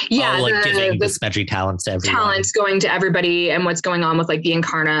like, giving the Smedley talents to everyone. Talents going to everybody, and what's going on with like the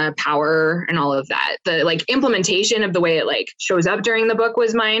Incarna power and all of that. The like implementation of the way it like shows up during the book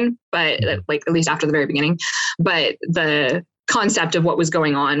was mine, but like at least after the very beginning. But the concept of what was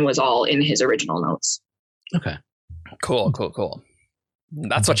going on was all in his original notes. Okay. Cool.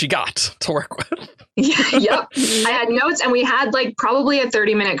 That's what you got to work with. Yeah, yep. I had notes, and we had like probably a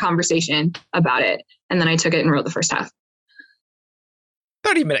 30-minute conversation about it. And then I took it and wrote the first half.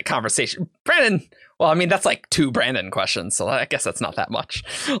 30-minute conversation. Brandon, well, I mean, that's like 2 Brandon questions, so I guess that's not that much,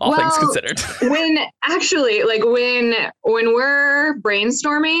 all things considered. when we're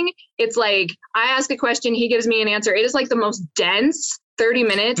brainstorming, it's like I ask a question, he gives me an answer. It is like the most dense 30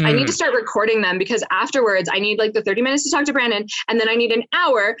 minutes. I need to start recording them because afterwards I need like the 30 minutes to talk to Brandon, and then I need an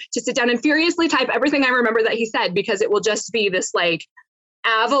hour to sit down and furiously type everything I remember that he said, because it will just be this like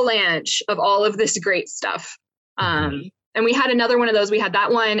avalanche of all of this great stuff. And we had another one of those. We had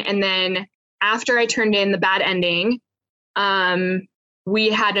that one, and then after I turned in the bad ending, we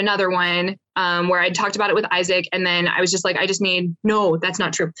had another one where I talked about it with Isaac, and then I was just like, no, that's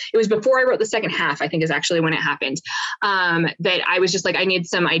not true. It was before I wrote the second half, I think is actually when it happened, that I was just like, I need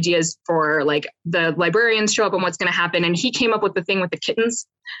some ideas for like the librarians show up and what's going to happen. And he came up with the thing with the kittens.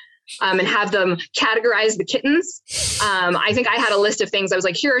 And have them categorize the kittens. I think I had a list of things. I was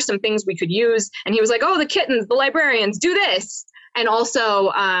like, here are some things we could use. And he was like, oh, the kittens, the librarians, do this. And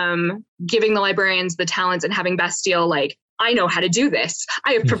also giving the librarians the talents and having Bastille like, I know how to do this.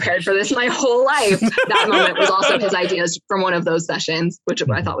 I have prepared for this my whole life. That moment was also his ideas from one of those sessions, which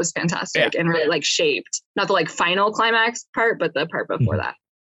I thought was fantastic and really like shaped, not the like final climax part, but the part before that.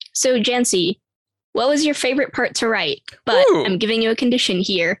 So Jancy, what was your favorite part to write? But I'm giving you a condition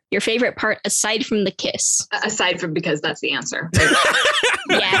here. Your favorite part aside from the kiss. Aside from, because that's the answer.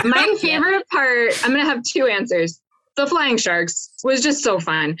 Yeah. My favorite part, I'm going to have 2 answers. The flying sharks was just so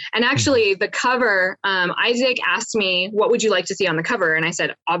fun. And actually the cover, Isaac asked me, what would you like to see on the cover? And I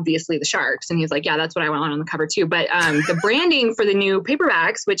said, obviously the sharks. And he's like, yeah, that's what I want on the cover too. But the branding for the new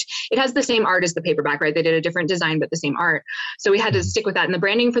paperbacks, which it has the same art as the paperback, right? They did a different design, but the same art. So we had to stick with that. And the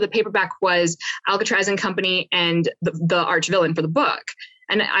branding for the paperback was Alcatraz and Company and the arch villain for the book.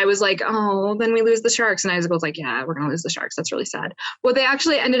 And I was like, oh, then we lose the sharks. And Isaac was like, yeah, we're going to lose the sharks. That's really sad. What they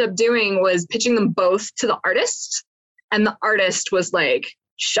actually ended up doing was pitching them both to the artist. And the artist was like,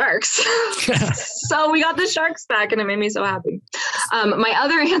 sharks. So we got the sharks back, and it made me so happy. My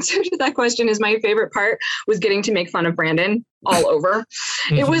other answer to that question is my favorite part was getting to make fun of Brandon all over.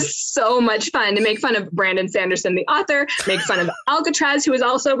 It was so much fun to make fun of Brandon Sanderson, the author, make fun of Alcatraz, who is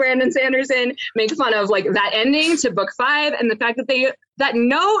also Brandon Sanderson, make fun of like that ending to book 5 and the fact that that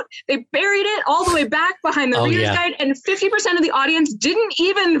note, they buried it all the way back behind the reader's guide, and 50% of the audience didn't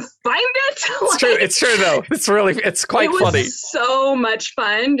even find it. It's true though. It's quite funny. So much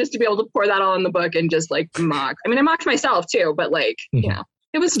fun just to be able to pour that all in the book and just like mock. I mean, I mocked myself too, but like, you know,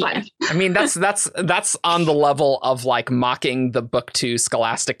 it was fun. I mean, that's on the level of like mocking the book 2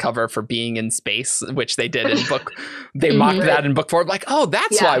 Scholastic cover for being in space, which they did in book. They mocked that in book 4. Like, oh,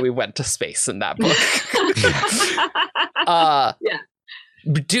 that's why we went to space in that book.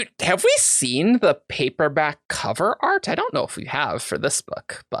 Dude, have we seen the paperback cover art? I don't know if we have for this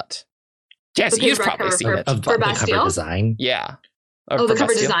book, but Jesse, you've probably seen it. For the cover design. Yeah. The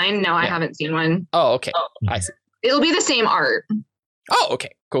cover design? No, I haven't seen one. Oh, okay. I see. It'll be the same art. Oh, okay.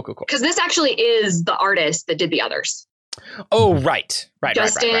 Cool. Because this actually is the artist that did the others. Oh, right.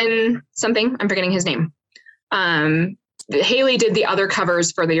 Justin something. I'm forgetting his name. Haley did the other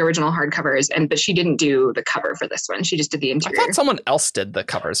covers for the original hardcovers, but she didn't do the cover for this one. She just did the interior. I thought someone else did the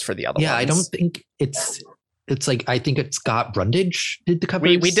covers for the other ones. Yeah, I don't think it's like, I think it's Scott Brundage did the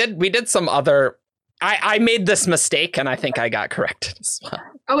covers. We did some other. I made this mistake, and I think I got corrected as well.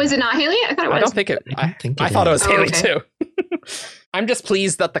 Oh, is it not Haley? I thought it was. I don't think it. I thought it was Haley too. I'm just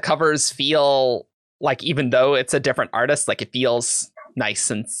pleased that the covers feel like, even though it's a different artist, like it feels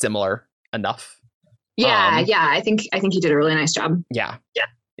nice and similar enough. Yeah, I think he did a really nice job. Yeah.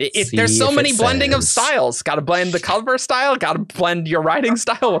 There's so many blending of styles. Got to blend the cover style. Got to blend your writing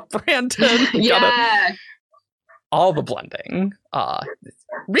style with Brandon. all the blending.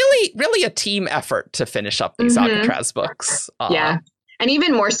 Really a team effort to finish up these Alcatraz books. Yeah. And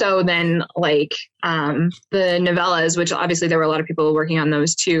even more so than like the novellas, which obviously there were a lot of people working on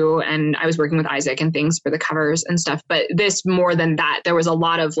those too. And I was working with Isaac and things for the covers and stuff. But this, more than that, there was a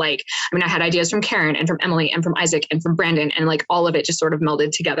lot of like, I mean, I had ideas from Karen and from Emily and from Isaac and from Brandon, and like all of it just sort of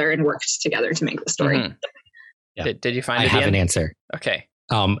melded together and worked together to make the story. Mm-hmm. Yeah. Did you find I have an answer. Okay.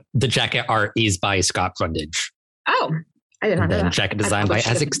 The jacket art is by Scott Brundage. Oh, I did not know that. Jacket design by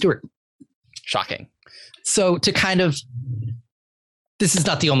Isaac Stewart. Shocking. So to kind of, this is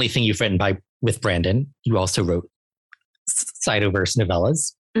not the only thing you've written with Brandon. You also wrote Cytoverse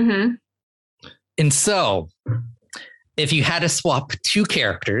novellas. Mm-hmm. And so if you had to swap two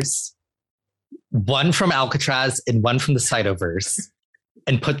characters, one from Alcatraz and one from the Cytoverse,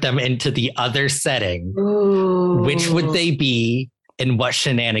 and put them into the other setting, which would they be and what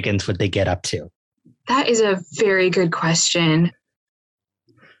shenanigans would they get up to? That is a very good question.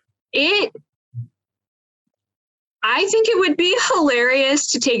 I think it would be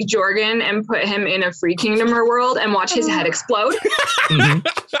hilarious to take Jorgen and put him in a Free Kingdomer world and watch his head explode.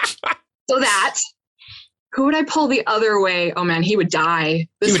 So that. Who would I pull the other way? Oh man, he would die.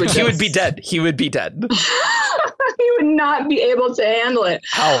 He would be dead. He would be dead. He would not be able to handle it.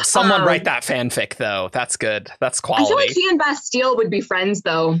 Oh, someone write that fanfic though. That's good. That's quality. I feel like he and Bastille would be friends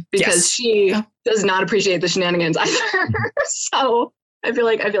though, because she does not appreciate the shenanigans either. So I feel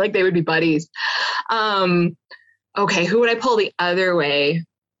like they would be buddies. Okay, who would I pull the other way?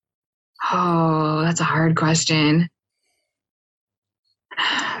 Oh, that's a hard question.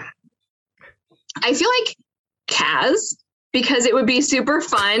 I feel like Kaz, because it would be super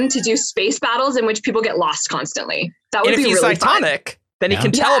fun to do space battles in which people get lost constantly. That would be really fun. If he's Cytonic, then he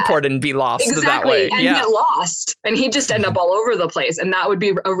can teleport and be lost that way. And get lost. And he'd just end up all over the place. And that would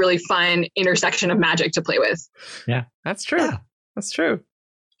be a really fun intersection of magic to play with. Yeah, that's true. Yeah. That's true.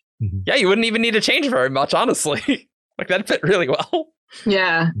 Mm-hmm. Yeah, you wouldn't even need to change very much, honestly. Like that'd fit really well.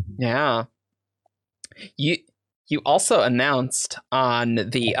 Yeah. Yeah. You also announced on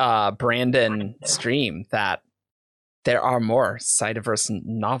the Brandon stream that there are more Cytoverse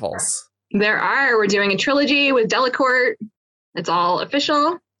novels. There are. We're doing a trilogy with Delacourt. It's all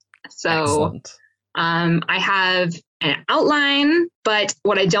official. So I have an outline, but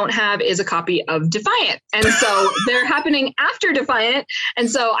what I don't have is a copy of Defiant. And so they're happening after Defiant. And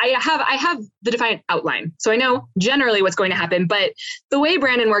so I have the Defiant outline. So I know generally what's going to happen, but the way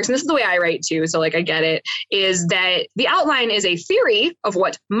Brandon works, and this is the way I write too, so like I get it, is that the outline is a theory of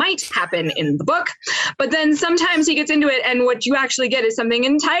what might happen in the book, but then sometimes he gets into it and what you actually get is something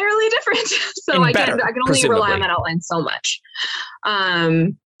entirely different. So I can only rely on that outline so much.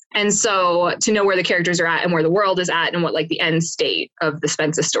 And so to know where the characters are at and where the world is at and what like the end state of the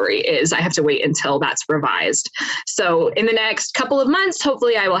Spensa story is, I have to wait until that's revised. So in the next couple of months,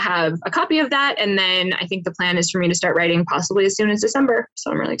 hopefully I will have a copy of that. And then I think the plan is for me to start writing possibly as soon as December. So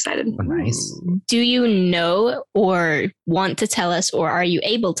I'm really excited. Oh, nice. Do you know or want to tell us, or are you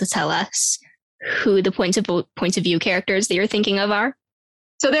able to tell us who the points of view characters that you're thinking of are?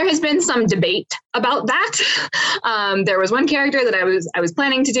 So there has been some debate about that. There was one character that I was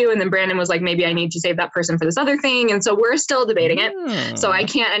planning to do, and then Brandon was like, maybe I need to save that person for this other thing. And so we're still debating it. So I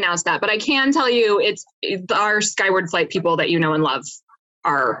can't announce that, but I can tell you it's our Skyward Flight people that you know and love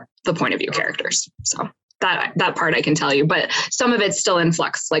are the point of view characters. So that part I can tell you, but some of it's still in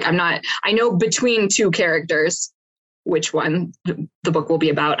flux. Like I know between two characters, which one the book will be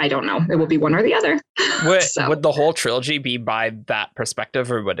about, I don't know. It will be one or the other. Would the whole trilogy be by that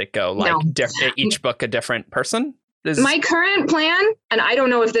perspective, or would it go like each book a different person? My current plan, and I don't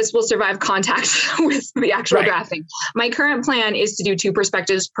know if this will survive contact with the actual drafting. My current plan is to do 2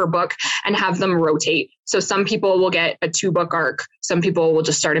 perspectives per book and have them rotate. So some people will get a 2-book arc. Some people will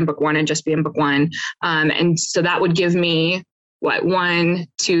just start in book 1 and just be in book 1. And so that would give me 1,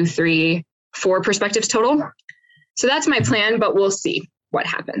 2, 3, 4 perspectives total. So that's my plan, but we'll see what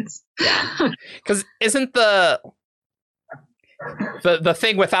happens. Yeah. Because isn't the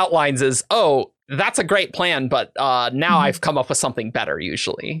thing with outlines is, that's a great plan, but now I've come up with something better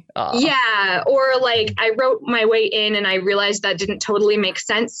usually. Yeah. Or like I wrote my way in and I realized that didn't totally make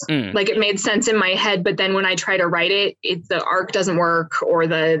sense. Like it made sense in my head, but then when I try to write it, the arc doesn't work, or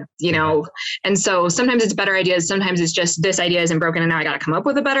and so sometimes it's better ideas. Sometimes it's just this idea isn't broken and now I got to come up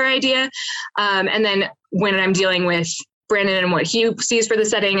with a better idea. And then when I'm dealing with Brandon and what he sees for the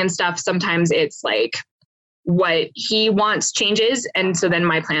setting and stuff, sometimes it's like what he wants changes. And so then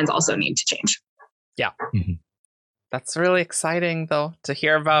my plans also need to change. Yeah. Mm-hmm. That's really exciting, though, to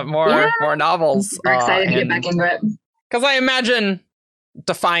hear about more novels. We're excited to get back into it. Because I imagine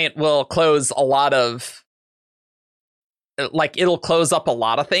Defiant will close a lot of like it'll close up a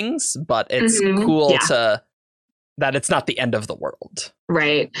lot of things, but it's cool that it's not the end of the world.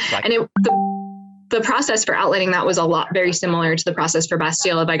 Right. Like, and the process for outlining that was very similar to the process for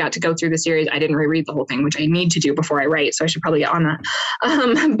Bastille. If I got to go through the series, I didn't reread the whole thing, which I need to do before I write. So I should probably get on that.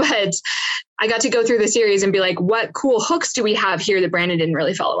 But I got to go through the series and be like, what cool hooks do we have here that Brandon didn't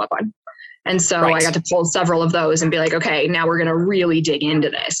really follow up on? And so I got to pull several of those and be like, okay, now we're going to really dig into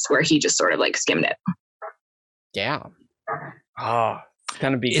this, where he just sort of like skimmed it. Yeah. Oh, it's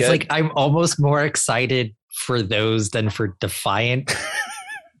going to be It's good. like, I'm almost more excited for those than for Defiant.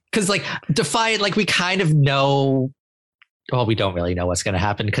 Because like Defiant, like we kind of know, well, we don't really know what's going to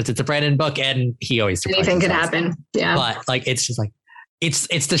happen because it's a Brandon book and he always surprises anything can us. happen. Yeah. But like, it's just like,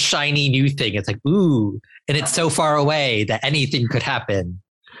 it's the shiny new thing. It's like, ooh, and it's so far away that anything could happen.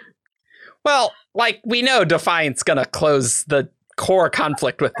 Well, like we know Defiant's going to close the core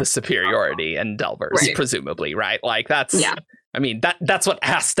conflict with the superiority and Delvers, presumably, right? Like that's, I mean, that's what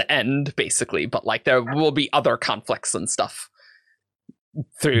has to end basically, but like there will be other conflicts and stuff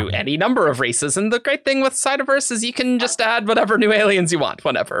through any number of races. And the great thing with Cityverse is you can just add whatever new aliens you want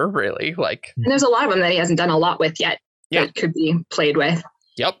whenever, really. Like, and there's a lot of them that he hasn't done a lot with yet. That could be played with.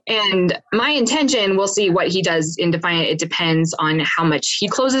 Yep. And my intention, we'll see what he does in Defiant. It depends on how much he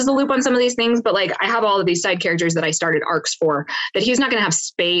closes the loop on some of these things. But like, I have all of these side characters that I started arcs for that he's not going to have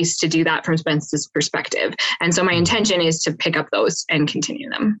space to do that from Spence's perspective. And so my intention is to pick up those and continue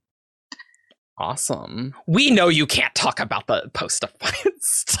them. Awesome. We know you can't talk about the post-Defiant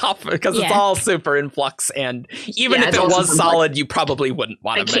stuff because it's all super in flux. And even if it was solid, you probably wouldn't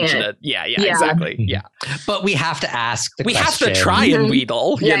want to mention it. Yeah, exactly. Yeah. But we have to ask the question. Have to try and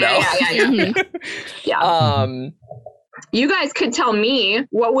wheedle, you know? Yeah. You guys could tell me,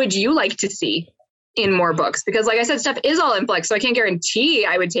 what would you like to see in more books? Because like I said, stuff is all in flux, so I can't guarantee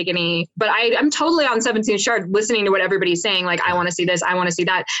I would take any, but I'm totally on 17 Shard listening to what everybody's saying. Like, I want to see this, I want to see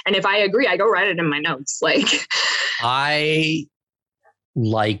that. And if I agree, I go write it in my notes. Like, I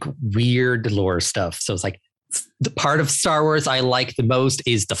like weird lore stuff. So it's like the part of Star Wars I like the most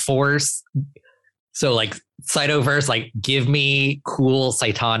is the Force. So like Cytoverse, like give me cool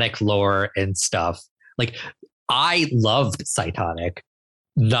Cytonic lore and stuff. Like I loved Cytonic,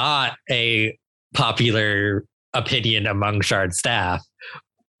 not a popular opinion among Shard staff,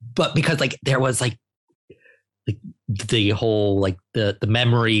 but because like there was like the whole like the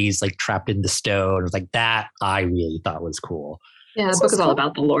memories like trapped in the stone, it was like that I really thought was cool. Yeah, the book is all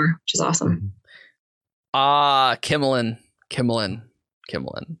about the lore, which is awesome. Kimmelin.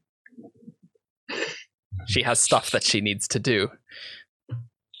 She has stuff that she needs to do.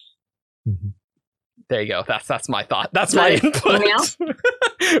 There you go. That's my thought. That's my input.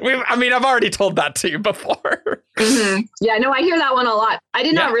 I've already told that to you before. Yeah, no, I hear that one a lot. I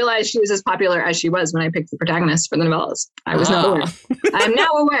did not realize she was as popular as she was when I picked the protagonist for the novellas. I was not aware. I am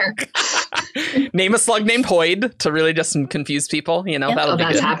now aware. Name a slug named Hoyd to really just confuse people. You know, that'll be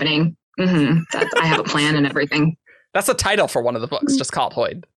that's good. happening. I have a plan and everything. That's a title for one of the books. Just call it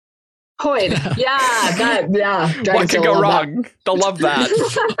Hoyd. Hoyd. What could go wrong? They'll love that.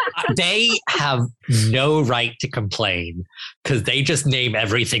 They have no right to complain because they just name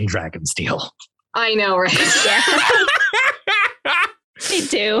everything Dragonsteel. I know, right? They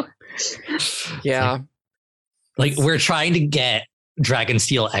do. Yeah. Like we're trying to get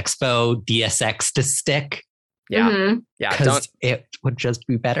Dragonsteel Expo DSX to stick. Yeah. Yeah. It would just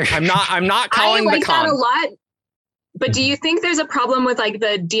be better. I'm not calling I like the con. that a lot. But do you think there's a problem with like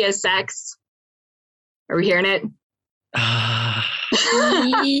the DSX? Are we hearing it?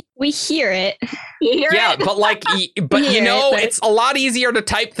 We hear it. You hear it? But like, you know, it's a lot easier to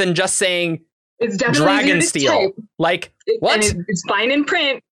type than just saying it's definitely Dragonsteel. Like, what? It's fine in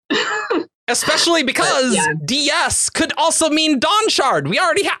print. Especially because DS could also mean Dawn Shard. We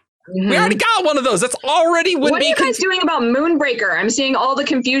already have. We already got one of those. That's already would what be. What are you guys doing about Moonbreaker? I'm seeing all the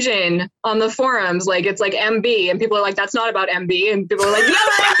confusion on the forums. Like it's like MB, and people are like, "That's not about MB," and people are like, "Yeah,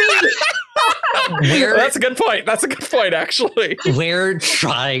 MB." That's a good point. That's a good point, actually. We're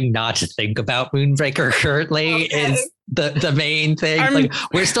trying not to think about Moonbreaker currently. Is the main thing. Like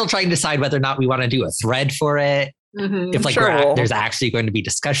we're still trying to decide whether or not we want to do a thread for it. If like there's actually going to be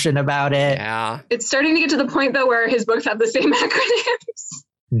discussion about it. Yeah, it's starting to get to the point though where his books have the same acronyms.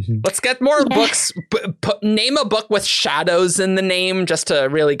 Let's get more books. Name a book with shadows in the name, just to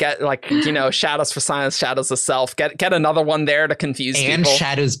really get like, you know, Shadows for Science, Shadows of Self. Get another one there to confuse people. And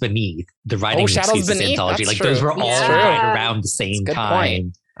Shadows Beneath, the Writing Shadows Beneath anthology. That's like true. Those were all right around the same time.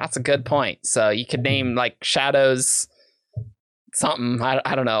 Point. That's a good point. So you could name like Shadows something.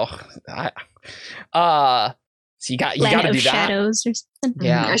 I don't know. So you got to do that. Shadows or something.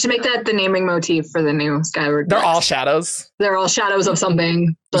 Yeah, I should make that the naming motif for the new Skyward. They're all shadows. They're all shadows of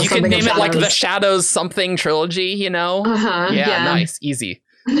something. You could name it like the Shadows something trilogy. You know? Yeah, nice, easy.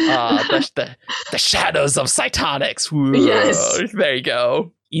 The Shadows of Cytonics. Whoa. Yes, there you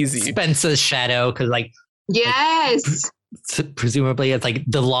go. Easy. Spencer's shadow, because yes. Presumably it's like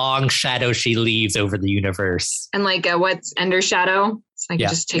the long shadow she leaves over the universe. And what's Ender's Shadow? It's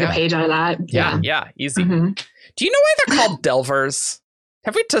just take a page out of that. Yeah, easy. Mm-hmm. Do you know why they're called Delvers?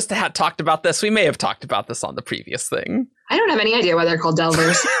 Have we just talked about this? We may have talked about this on the previous thing. I don't have any idea why they're called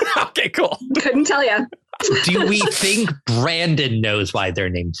Delvers. Okay, cool. Couldn't tell you. Do we think Brandon knows why they're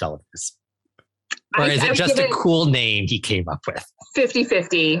named Delvers? Or is it just a cool name he came up with?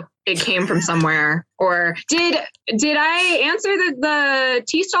 50-50. It came from somewhere. Or did I answer the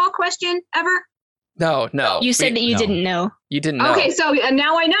T-stall question ever? No. You said that you didn't know. You didn't know. Okay, so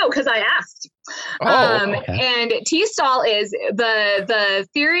now I know because I asked. Okay. And T-stall is the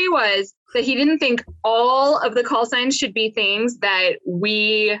theory was that he didn't think all of the call signs should be things that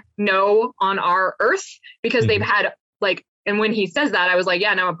we know on our Earth because they've had and when he says that, I was like,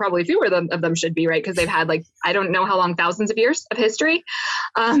 yeah, no, probably fewer of them should be, right? Because they've had I don't know how long, thousands of years of history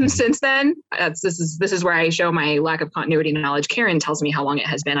since then. This is where I show my lack of continuity knowledge. Karen tells me how long it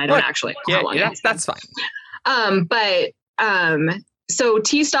has been. I don't actually know how long it has been. That's fine. So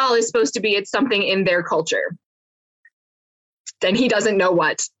T-stall is supposed to be it's something in their culture. And he doesn't know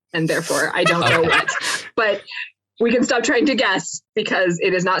what, and therefore I don't know what. But we can stop trying to guess because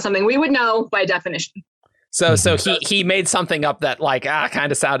it is not something we would know by definition. So he made something up that kind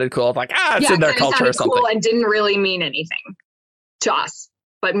of sounded cool. It's in their culture or something. Cool and didn't really mean anything to us,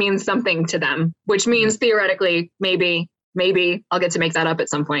 but means something to them, which means theoretically, maybe I'll get to make that up at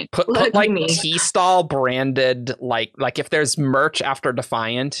some point. Put T-stall branded, if there's merch after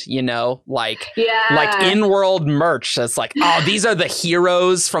Defiant, in-world merch. That's these are the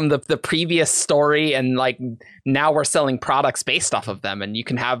heroes from the previous story. And now we're selling products based off of them. And you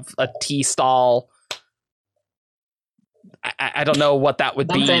can have a T-stall. I don't know what that would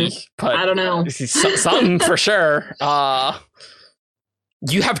be, but I don't know. Something for sure.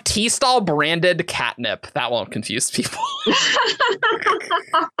 You have T-stall branded catnip. That won't confuse people.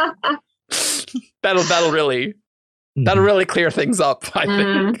 That'll really clear things up, I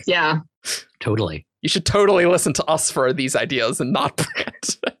think. Yeah. Totally. You should totally listen to us for these ideas and not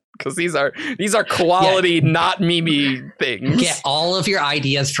Brand. Because these are quality, not Mimi things. Get all of your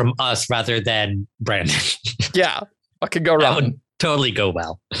ideas from us rather than Brandon. Yeah. What could go wrong? That would totally go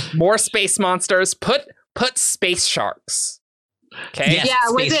well. More space monsters. Put space sharks. Okay. Yes,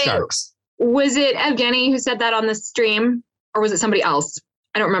 space sharks. Was it Evgeny who said that on the stream, or was it somebody else?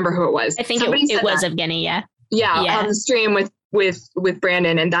 I don't remember who it was. I think it was Evgeny. Yeah, on the stream with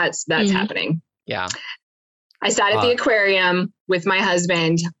Brandon, and that's happening. Yeah. I sat at the aquarium with my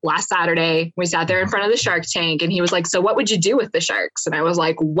husband last Saturday. We sat there in front of the shark tank and he was like, so what would you do with the sharks? And I was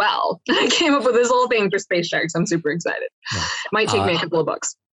like, well, I came up with this whole thing for space sharks. I'm super excited. Yeah. Might take me a couple of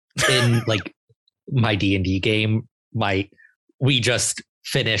books. In my D&D game, we just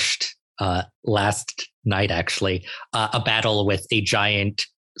finished last night, actually, a battle with a giant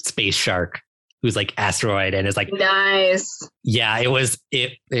space shark who's asteroid and is nice. Yeah, it was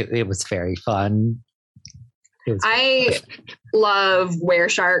very fun. I love were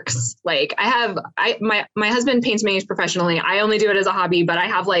sharks. My husband paints minis professionally. I only do it as a hobby, but I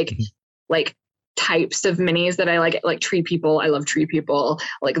have types of minis that I like tree people. I love tree people,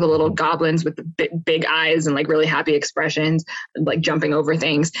 the little goblins with the big eyes and really happy expressions, jumping over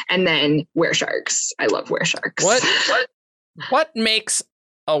things. And then were sharks. I love were sharks. What makes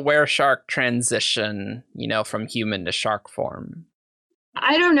a were shark transition, from human to shark form?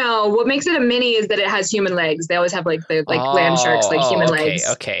 I don't know. What makes it a mini is that it has human legs. They always have land sharks, human legs.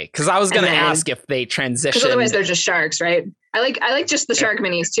 Okay. Because I was going to ask if they transition. Because otherwise they're just sharks, right? I like just the shark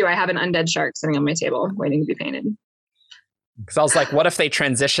minis too. I have an undead shark sitting on my table waiting to be painted. Because I was like, what if they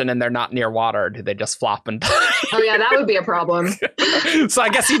transition and they're not near water? Do they just flop and die? Oh yeah, that would be a problem. So I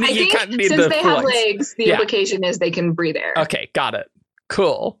guess you kind of need since they have legs, the implication is they can breathe air. Okay, got it.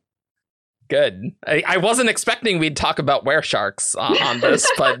 Cool. Good. I wasn't expecting we'd talk about were sharks on this,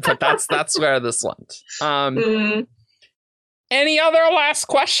 but that's where this went. Any other last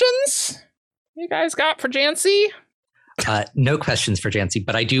questions you guys got for Jancy? No questions for Jancy,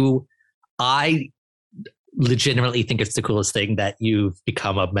 but I legitimately think it's the coolest thing that you've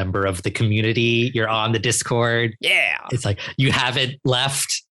become a member of the community. You're on the Discord. Yeah. It's you haven't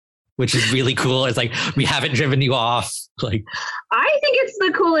left, which is really cool. It's we haven't driven you off. I think it's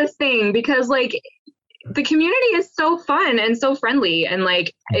the coolest thing because the community is so fun and so friendly. And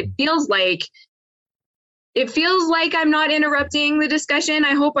it feels like it feels like I'm not interrupting the discussion.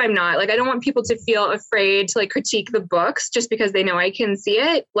 I hope I'm not. Like, I don't want people to feel afraid to like critique the books just because they know I can see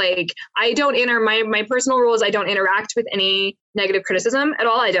it. Like, I don't my personal rule is I don't interact with any negative criticism at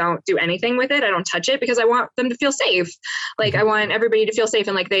all. I don't do anything with it. I don't touch it because I want them to feel safe. Like, I want everybody to feel safe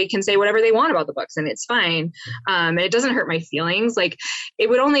and like they can say whatever they want about the books and it's fine. And it doesn't hurt my feelings. Like, it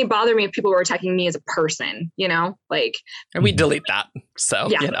would only bother me if people were attacking me as a person, you know, like. And we delete that. So,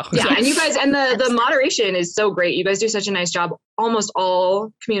 yeah, you know. Yeah. And you guys, and the moderation is so great. You guys do such a nice job. Almost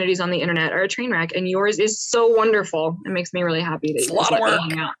all communities on the internet are a train wreck and yours is so wonderful. It makes me really happy that it's a lot of work.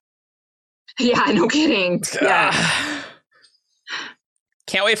 Yeah, no kidding. Yeah.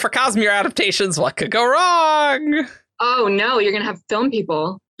 Can't wait for Cosmere adaptations. What could go wrong? Oh no, you're gonna have film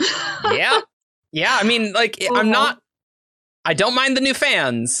people. Yeah. I mean, like, I don't mind the new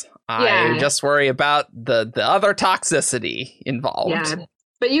fans. I just worry about the other toxicity involved. Yeah,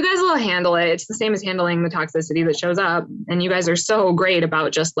 but you guys will handle it. It's the same as handling the toxicity that shows up. And you guys are so great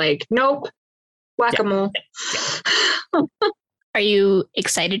about just like, nope, whack-a-mole. Yeah. Are you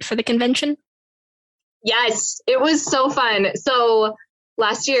excited for the convention? Yes, it was so fun. So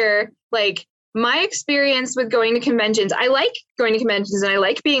last year, like, my experience with going to conventions, I like going to conventions and I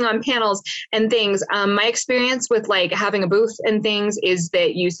like being on panels and things. My experience with like having a booth and things is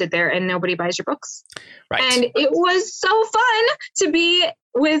that you sit there and nobody buys your books. Right. And it was so fun to be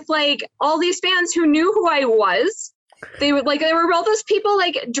with like all these fans who knew who I was. There were all those people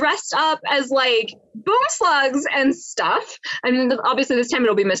like dressed up as like boom slugs and stuff. I mean, obviously this time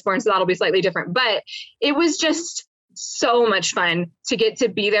it'll be Mistborn, so that'll be slightly different, but it was just so much fun to get to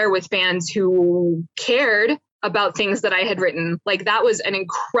be there with fans who cared about things that I had written. Like, that was an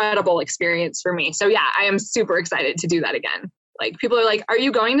incredible experience for me. So yeah, I am super excited to do that again. Like, people are like, are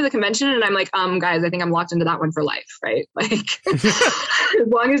you going to the convention? And I'm like, guys, I think I'm locked into that one for life, right? Like, as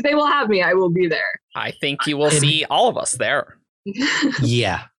long as they will have me, I will be there. I think you will see all of us there.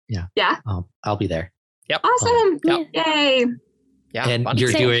 Yeah. I'll be there. Yep. Awesome. Yep. Yay. Yeah. And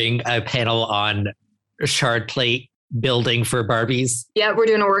you're doing a panel on shard plate building for Barbies. Yeah, we're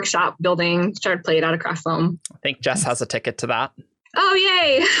doing a workshop building shard plate out of craft foam. I think Jess has a ticket to that. Oh,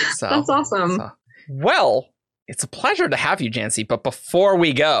 yay. So, that's awesome. Well, it's a pleasure to have you, Jancy. But before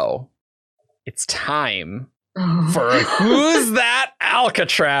we go, it's time for Who's That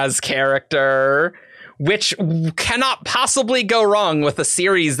Alcatraz Character? Which cannot possibly go wrong with a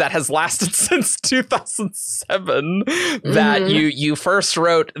series that has lasted since 2007. That you first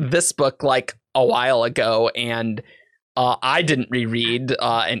wrote this book like a while ago, and I didn't reread,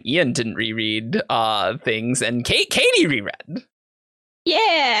 and Ian didn't reread things, and Katie reread.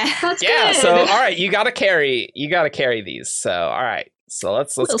 Yeah, that's good. So all right, you gotta carry these. So all right, so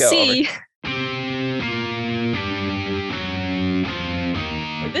let's we'll go. See.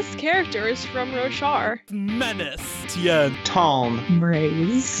 This character is from Roshar. Menace, Tien, Tom,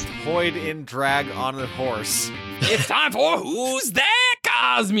 Raise, Void in drag on a horse. It's time for Who's That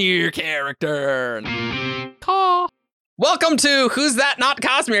Cosmere Character? Caw. Welcome to Who's That Not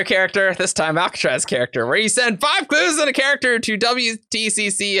Cosmere Character, this time Alcatraz Character, where you send 5 clues and a character to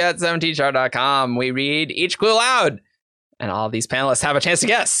WTCC@17chart.com. We read each clue aloud, and all these panelists have a chance to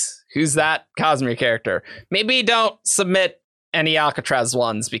guess who's that Cosmere character. Maybe don't submit any Alcatraz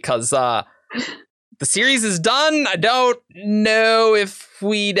ones because the series is done. I don't know if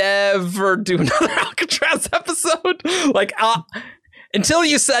we'd ever do another Alcatraz episode. Like, until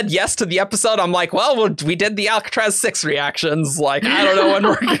you said yes to the episode, I'm like, well, we did the Alcatraz 6 reactions. Like, I don't know when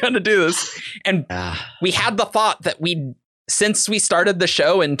we're going to do this. And we had the thought that since we started the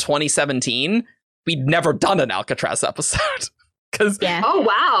show in 2017, we'd never done an Alcatraz episode. Oh,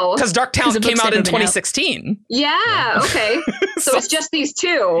 wow. Because Dark Talent came out in 2016. Yeah, okay. So it's just these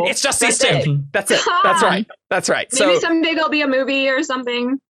two. It's just these two. That's it. That's right. That's right. Maybe someday there'll be a movie or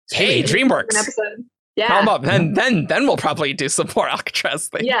something. Hey, DreamWorks. An episode. Yeah. Call them up. Then we'll probably do some more Alcatraz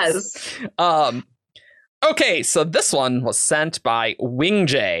things. Yes. Okay, so this one was sent by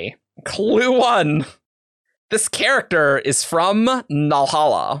Wing-J. Clue 1. This character is from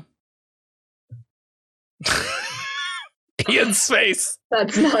Nalhalla. Ian's face.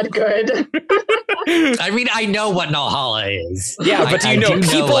 That's not good. I mean, I know what Nalhalla is. Yeah, but do you know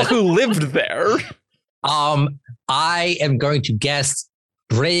people who lived there? I am going to guess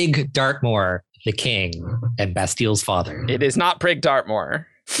Brig Dartmoor, the king, and Bastile's father. It is not Brig Dartmoor.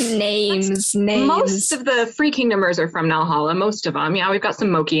 Names. Most of the Free Kingdomers are from Nalhalla. Most of them. Yeah, we've got some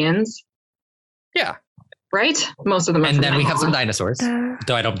Mokians. Yeah. Right? Most of them are and from then Nalhalla. We have some dinosaurs,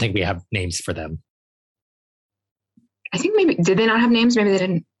 though I don't think we have names for them. I think maybe, did they not have names? Maybe they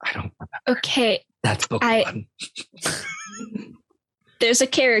didn't. I don't remember. Okay. That's book 1. There's a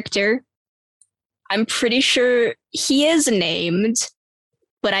character. I'm pretty sure he is named,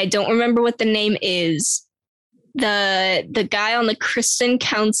 but I don't remember what the name is. The guy on the Kristen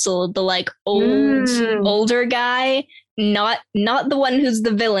Council, the like older guy, not the one who's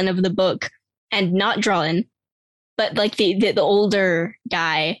the villain of the book, and not Drawin, but like the older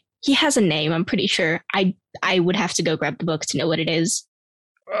guy. He has a name, I'm pretty sure. I would have to go grab the book to know what it is.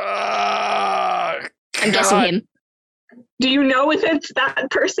 I'm guessing him. Do you know if it's that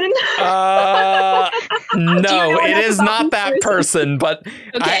person? No, it is not that person, but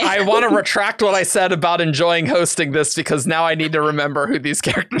okay. I want to retract what I said about enjoying hosting this because now I need to remember who these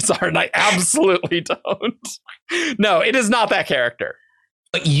characters are, and I absolutely don't. No, it is not that character.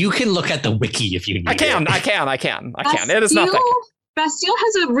 But you can look at the wiki if you need I can. It is not that. Bastille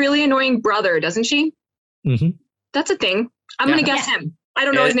has a really annoying brother, doesn't she? Mm-hmm. That's a thing. I'm going to guess him. I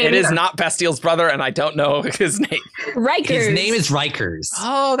don't know his name. It is not Bastille's brother, and I don't know his name. Rikers. His name is Rikers.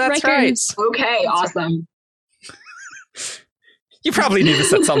 Oh, that's right. Okay, awesome. You probably knew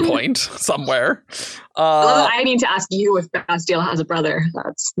this at some point, somewhere. I need to ask you if Bastille has a brother.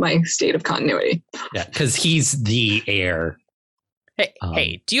 That's my state of continuity. Yeah, because he's the heir.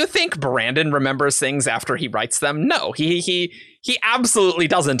 Hey, do you think Brandon remembers things after he writes them? No, he absolutely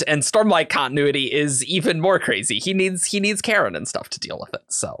doesn't. And Stormlight continuity is even more crazy. He needs Karen and stuff to deal with it.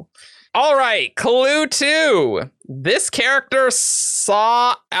 So, all right, clue 2. This character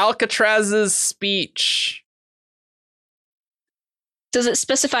saw Alcatraz's speech. Does it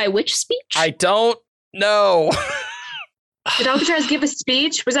specify which speech? I don't know. Did Alcatraz give a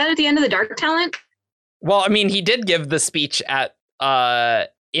speech? Was that at the end of the Dark Talent? Well, I mean, he did give the speech at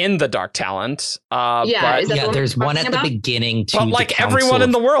in the Dark Talent. There's one at the beginning. But like everyone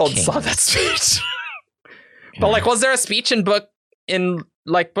in the world saw that speech. But like, was there a speech in book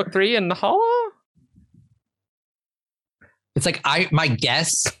 3 in Hala? It's like my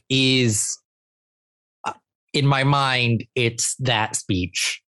guess is in my mind it's that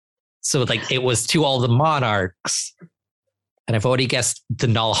speech. So like it was to all the monarchs, and I've already guessed the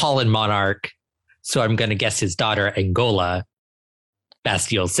Nalhallan monarch. So I'm going to guess his daughter Angola,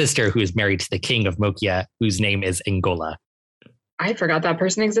 Bastille's sister, who is married to the king of Mokia, whose name is Angola. I forgot that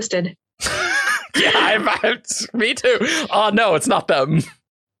person existed. Yeah, me too. Oh no, it's not them.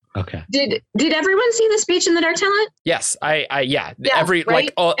 Okay. Did everyone see the speech in the Dark Talent? Yes, yeah. Every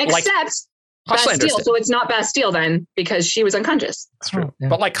right? Except Bastille, did. So it's not Bastille then because she was unconscious. That's true. Yeah.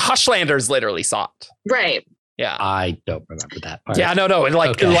 But like Hushlanders literally saw it. Right. Yeah. I don't remember that part. Yeah, no.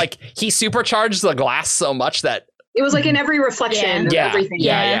 Like he supercharged the glass so much that it was like in every reflection of everything.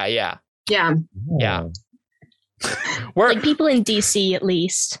 Yeah. Like people in DC at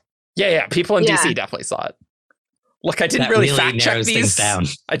least. Yeah. People in DC definitely saw it. Look, I didn't really fact check these.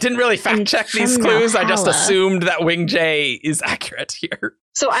 I didn't really fact check these clues. I just assumed that Wing J is accurate here.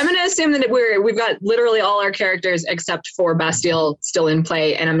 So I'm going to assume that we've got literally all our characters except for Bastille still in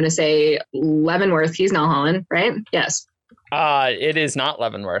play, and I'm going to say Leavenworth. He's Nalhallan, right? Yes. It is not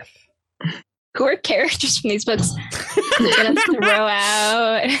Leavenworth. Who are characters from these books? I'm going to throw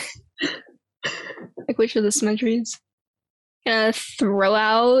out. Like which of the symmetries? Throw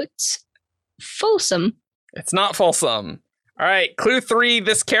out Folsom. It's not Folsom. All right, clue 3.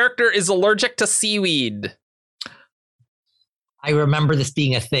 This character is allergic to seaweed. I remember this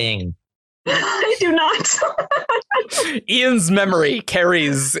being a thing. I do not. Ian's memory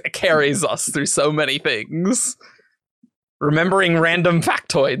carries us through so many things. Remembering random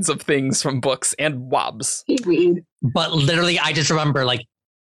factoids of things from books and wobs. Seaweed. But literally, I just remember like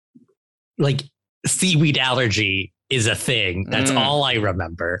seaweed allergy is a thing. That's all I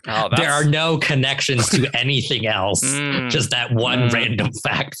remember. There are no connections to anything else. Just that one random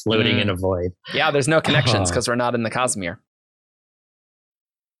fact floating in a void. Yeah, there's no connections because we're not in the Cosmere.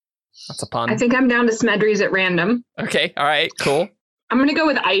 That's a pun. I think I'm down to Smedries at random. Okay, all right, cool. I'm going to go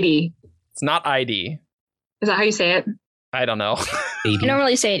with ID. It's not ID. Is that how you say it? I don't know. I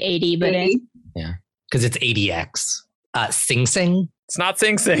normally say it 80, but yeah, because it's ADX. Sing Sing. It's not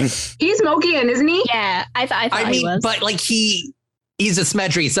Sing Sing. He's Mokian, isn't he? Yeah, I thought he was. But like he's a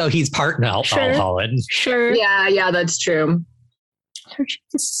Smedry, so he's part Nalhallan. Sure. Yeah, that's true. Search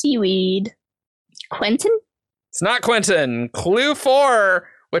the seaweed. Quentin? It's not Quentin. Clue 4,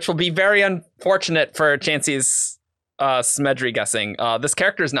 which will be very unfortunate for Chansey's Smedry guessing. This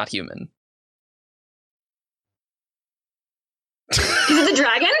character is not human. Is it the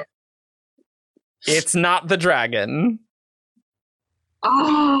dragon? It's not the dragon.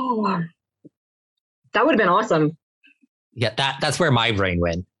 Oh, that would have been awesome. Yeah, that's where my brain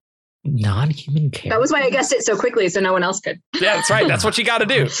went. Non-human character. That was why I guessed it so quickly, so no one else could. Yeah, that's right. That's what you got to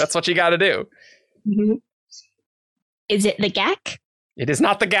do. That's what you got to do. Mm-hmm. Is it the Gak? It is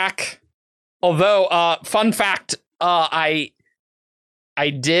not the Gak. Although, fun fact, I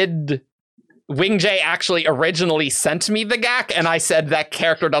did. Wing J actually originally sent me the GAC, and I said that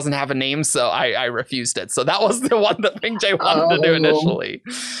character doesn't have a name, so I refused it. So that was the one that Wing J wanted to do initially.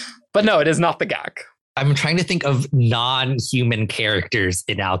 But no, it is not the GAC. I'm trying to think of non-human characters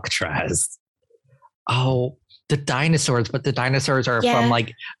in Alcatraz. Oh, the dinosaurs, but the dinosaurs are from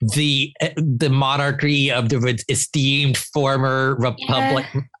like the monarchy of the esteemed former republic.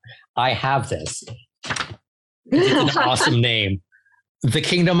 Yeah. I have this. It's an awesome name. The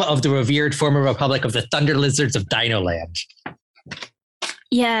Kingdom of the Revered Former Republic of the Thunder Lizards of Dinoland.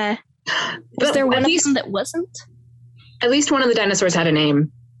 Yeah. Was there one of them that wasn't? At least one of the dinosaurs had a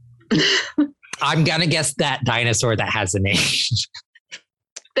name. I'm going to guess that dinosaur that has a name.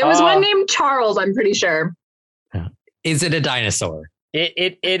 There was one named Charles, I'm pretty sure. Is it a dinosaur?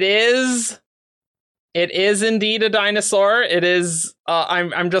 It is. It is indeed a dinosaur. It is.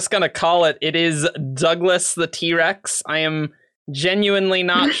 I'm just going to call it. It is Douglas the T-Rex. I am genuinely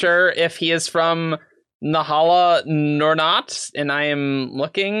not sure if he is from Nahala nor not, and I am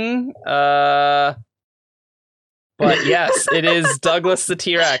looking. But yes, it is Douglas the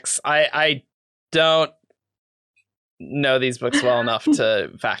T-Rex. I don't know these books well enough to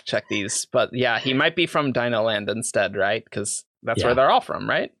fact check these, but yeah, he might be from Dinoland instead, right? Because that's where they're all from,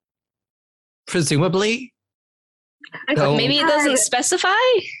 right? Presumably. Maybe it doesn't specify.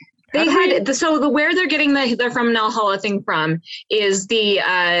 They had the where they're getting they're from Nalhalla thing from is they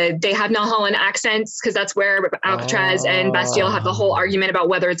have Nalhallan accents because that's where Alcatraz and Bastille have the whole argument about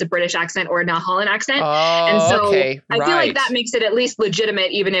whether it's a British accent or a Nalhallan accent. And so I feel like that makes it at least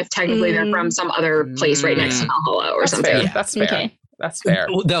legitimate, even if technically they're from some other place right next to Nalhalla or something. Fair. Yeah. That's fair. Okay. That's fair.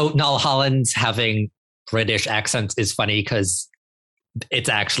 Though Nalhallans having British accents is funny because it's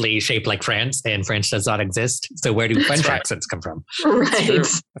actually shaped like France, and France does not exist. So where do French accents come from? Right.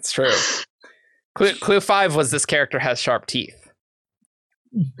 That's true. Clue 5 was this character has sharp teeth.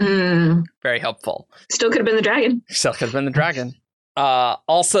 Very helpful. Still could have been the dragon.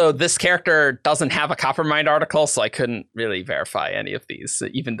 Also, this character doesn't have a Coppermind article, so I couldn't really verify any of these,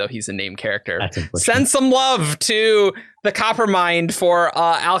 even though he's a named character. Send some love to the Coppermind for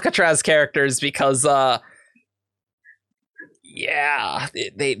Alcatraz characters because... yeah,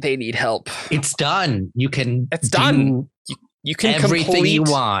 they need help. It's done. It's done. You can everything complete you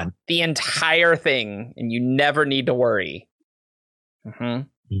want. The entire thing, and you never need to worry. Shout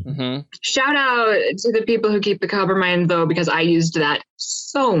out to the people who keep the Coppermind though, because I used that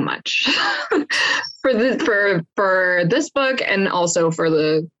so much for this book and also for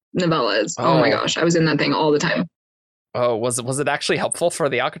the novellas. Oh my gosh, I was in that thing all the time. Oh, was it actually helpful for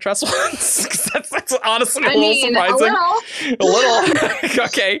the Alcatraz ones? That's honestly a little surprising. A little.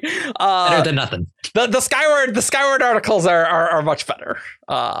 Okay. Better than nothing. The Skyward articles are much better.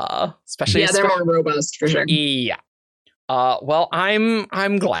 Especially they're more robust for sure. Yeah. Well,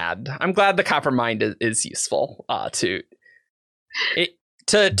 I'm glad. I'm glad the Coppermind is useful to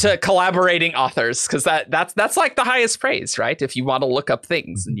collaborating authors, because that's like the highest praise, right? If you want to look up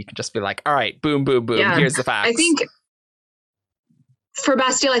things and you can just be like, all right, boom, boom, boom. Yeah, here's the facts. I think for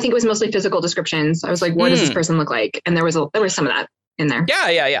Bastille, I think it was mostly physical descriptions. I was like, what does this person look like? And there was some of that in there.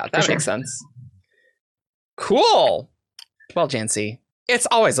 Yeah. That makes sense. Cool. Well, Jancy, it's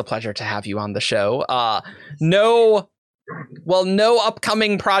always a pleasure to have you on the show. No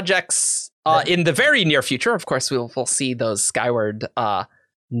upcoming projects in the very near future. Of course, we'll see those Skyward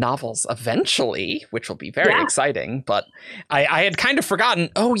novels eventually, which will be very exciting. But I had kind of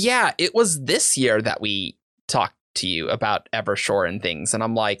forgotten. Oh yeah, it was this year that we talked to you about Evershore and things, and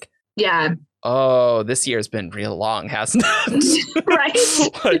I'm like, oh, this year's been real long, hasn't it? Right.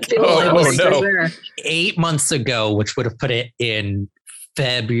 Like, no. 8 months ago, which would have put it in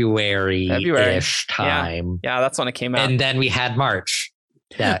February-ish time. Yeah, that's when it came out. And then we had March.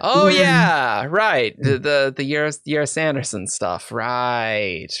 Yeah, right. The year Sanderson stuff.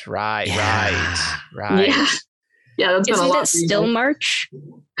 Right. Yeah, that's been a lot. Isn't it still March?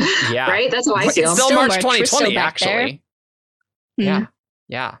 Yeah. Right? That's how I feel. It's still March 2020, actually. Yeah.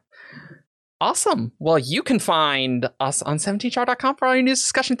 Awesome. Well, you can find us on 17char.com for all your news,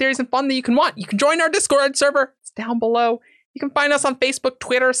 discussion, theories, and fun that you can want. You can join our Discord server. It's down below. You can find us on Facebook,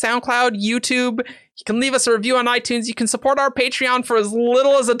 Twitter, SoundCloud, YouTube. You can leave us a review on iTunes. You can support our Patreon for as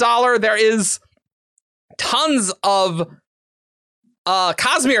little as $1. There is tons of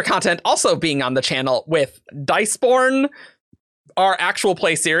Cosmere content also being on the channel with Diceborn, our actual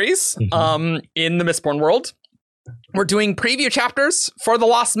play series in the Mistborn world. We're doing preview chapters for The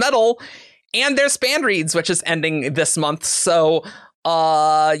Lost Metal, and there's fan reads, which is ending this month. So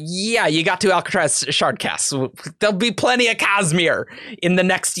Yeah, you got 2 Alcatraz Shardcasts. There'll be plenty of Cosmere in the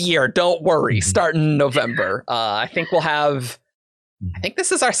next year. Don't worry. Starting in November. I think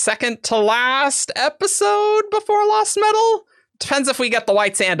this is our second to last episode before Lost Metal. Depends if we get the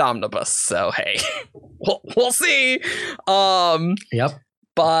White Sand Omnibus. So hey, we'll see. Yep.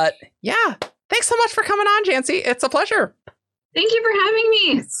 But yeah, thanks so much for coming on, Jancy. It's a pleasure. Thank you for having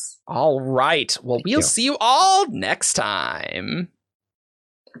me. All right. Well, we'll see you all next time.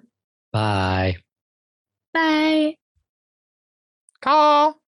 Bye. Bye.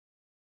 Caw.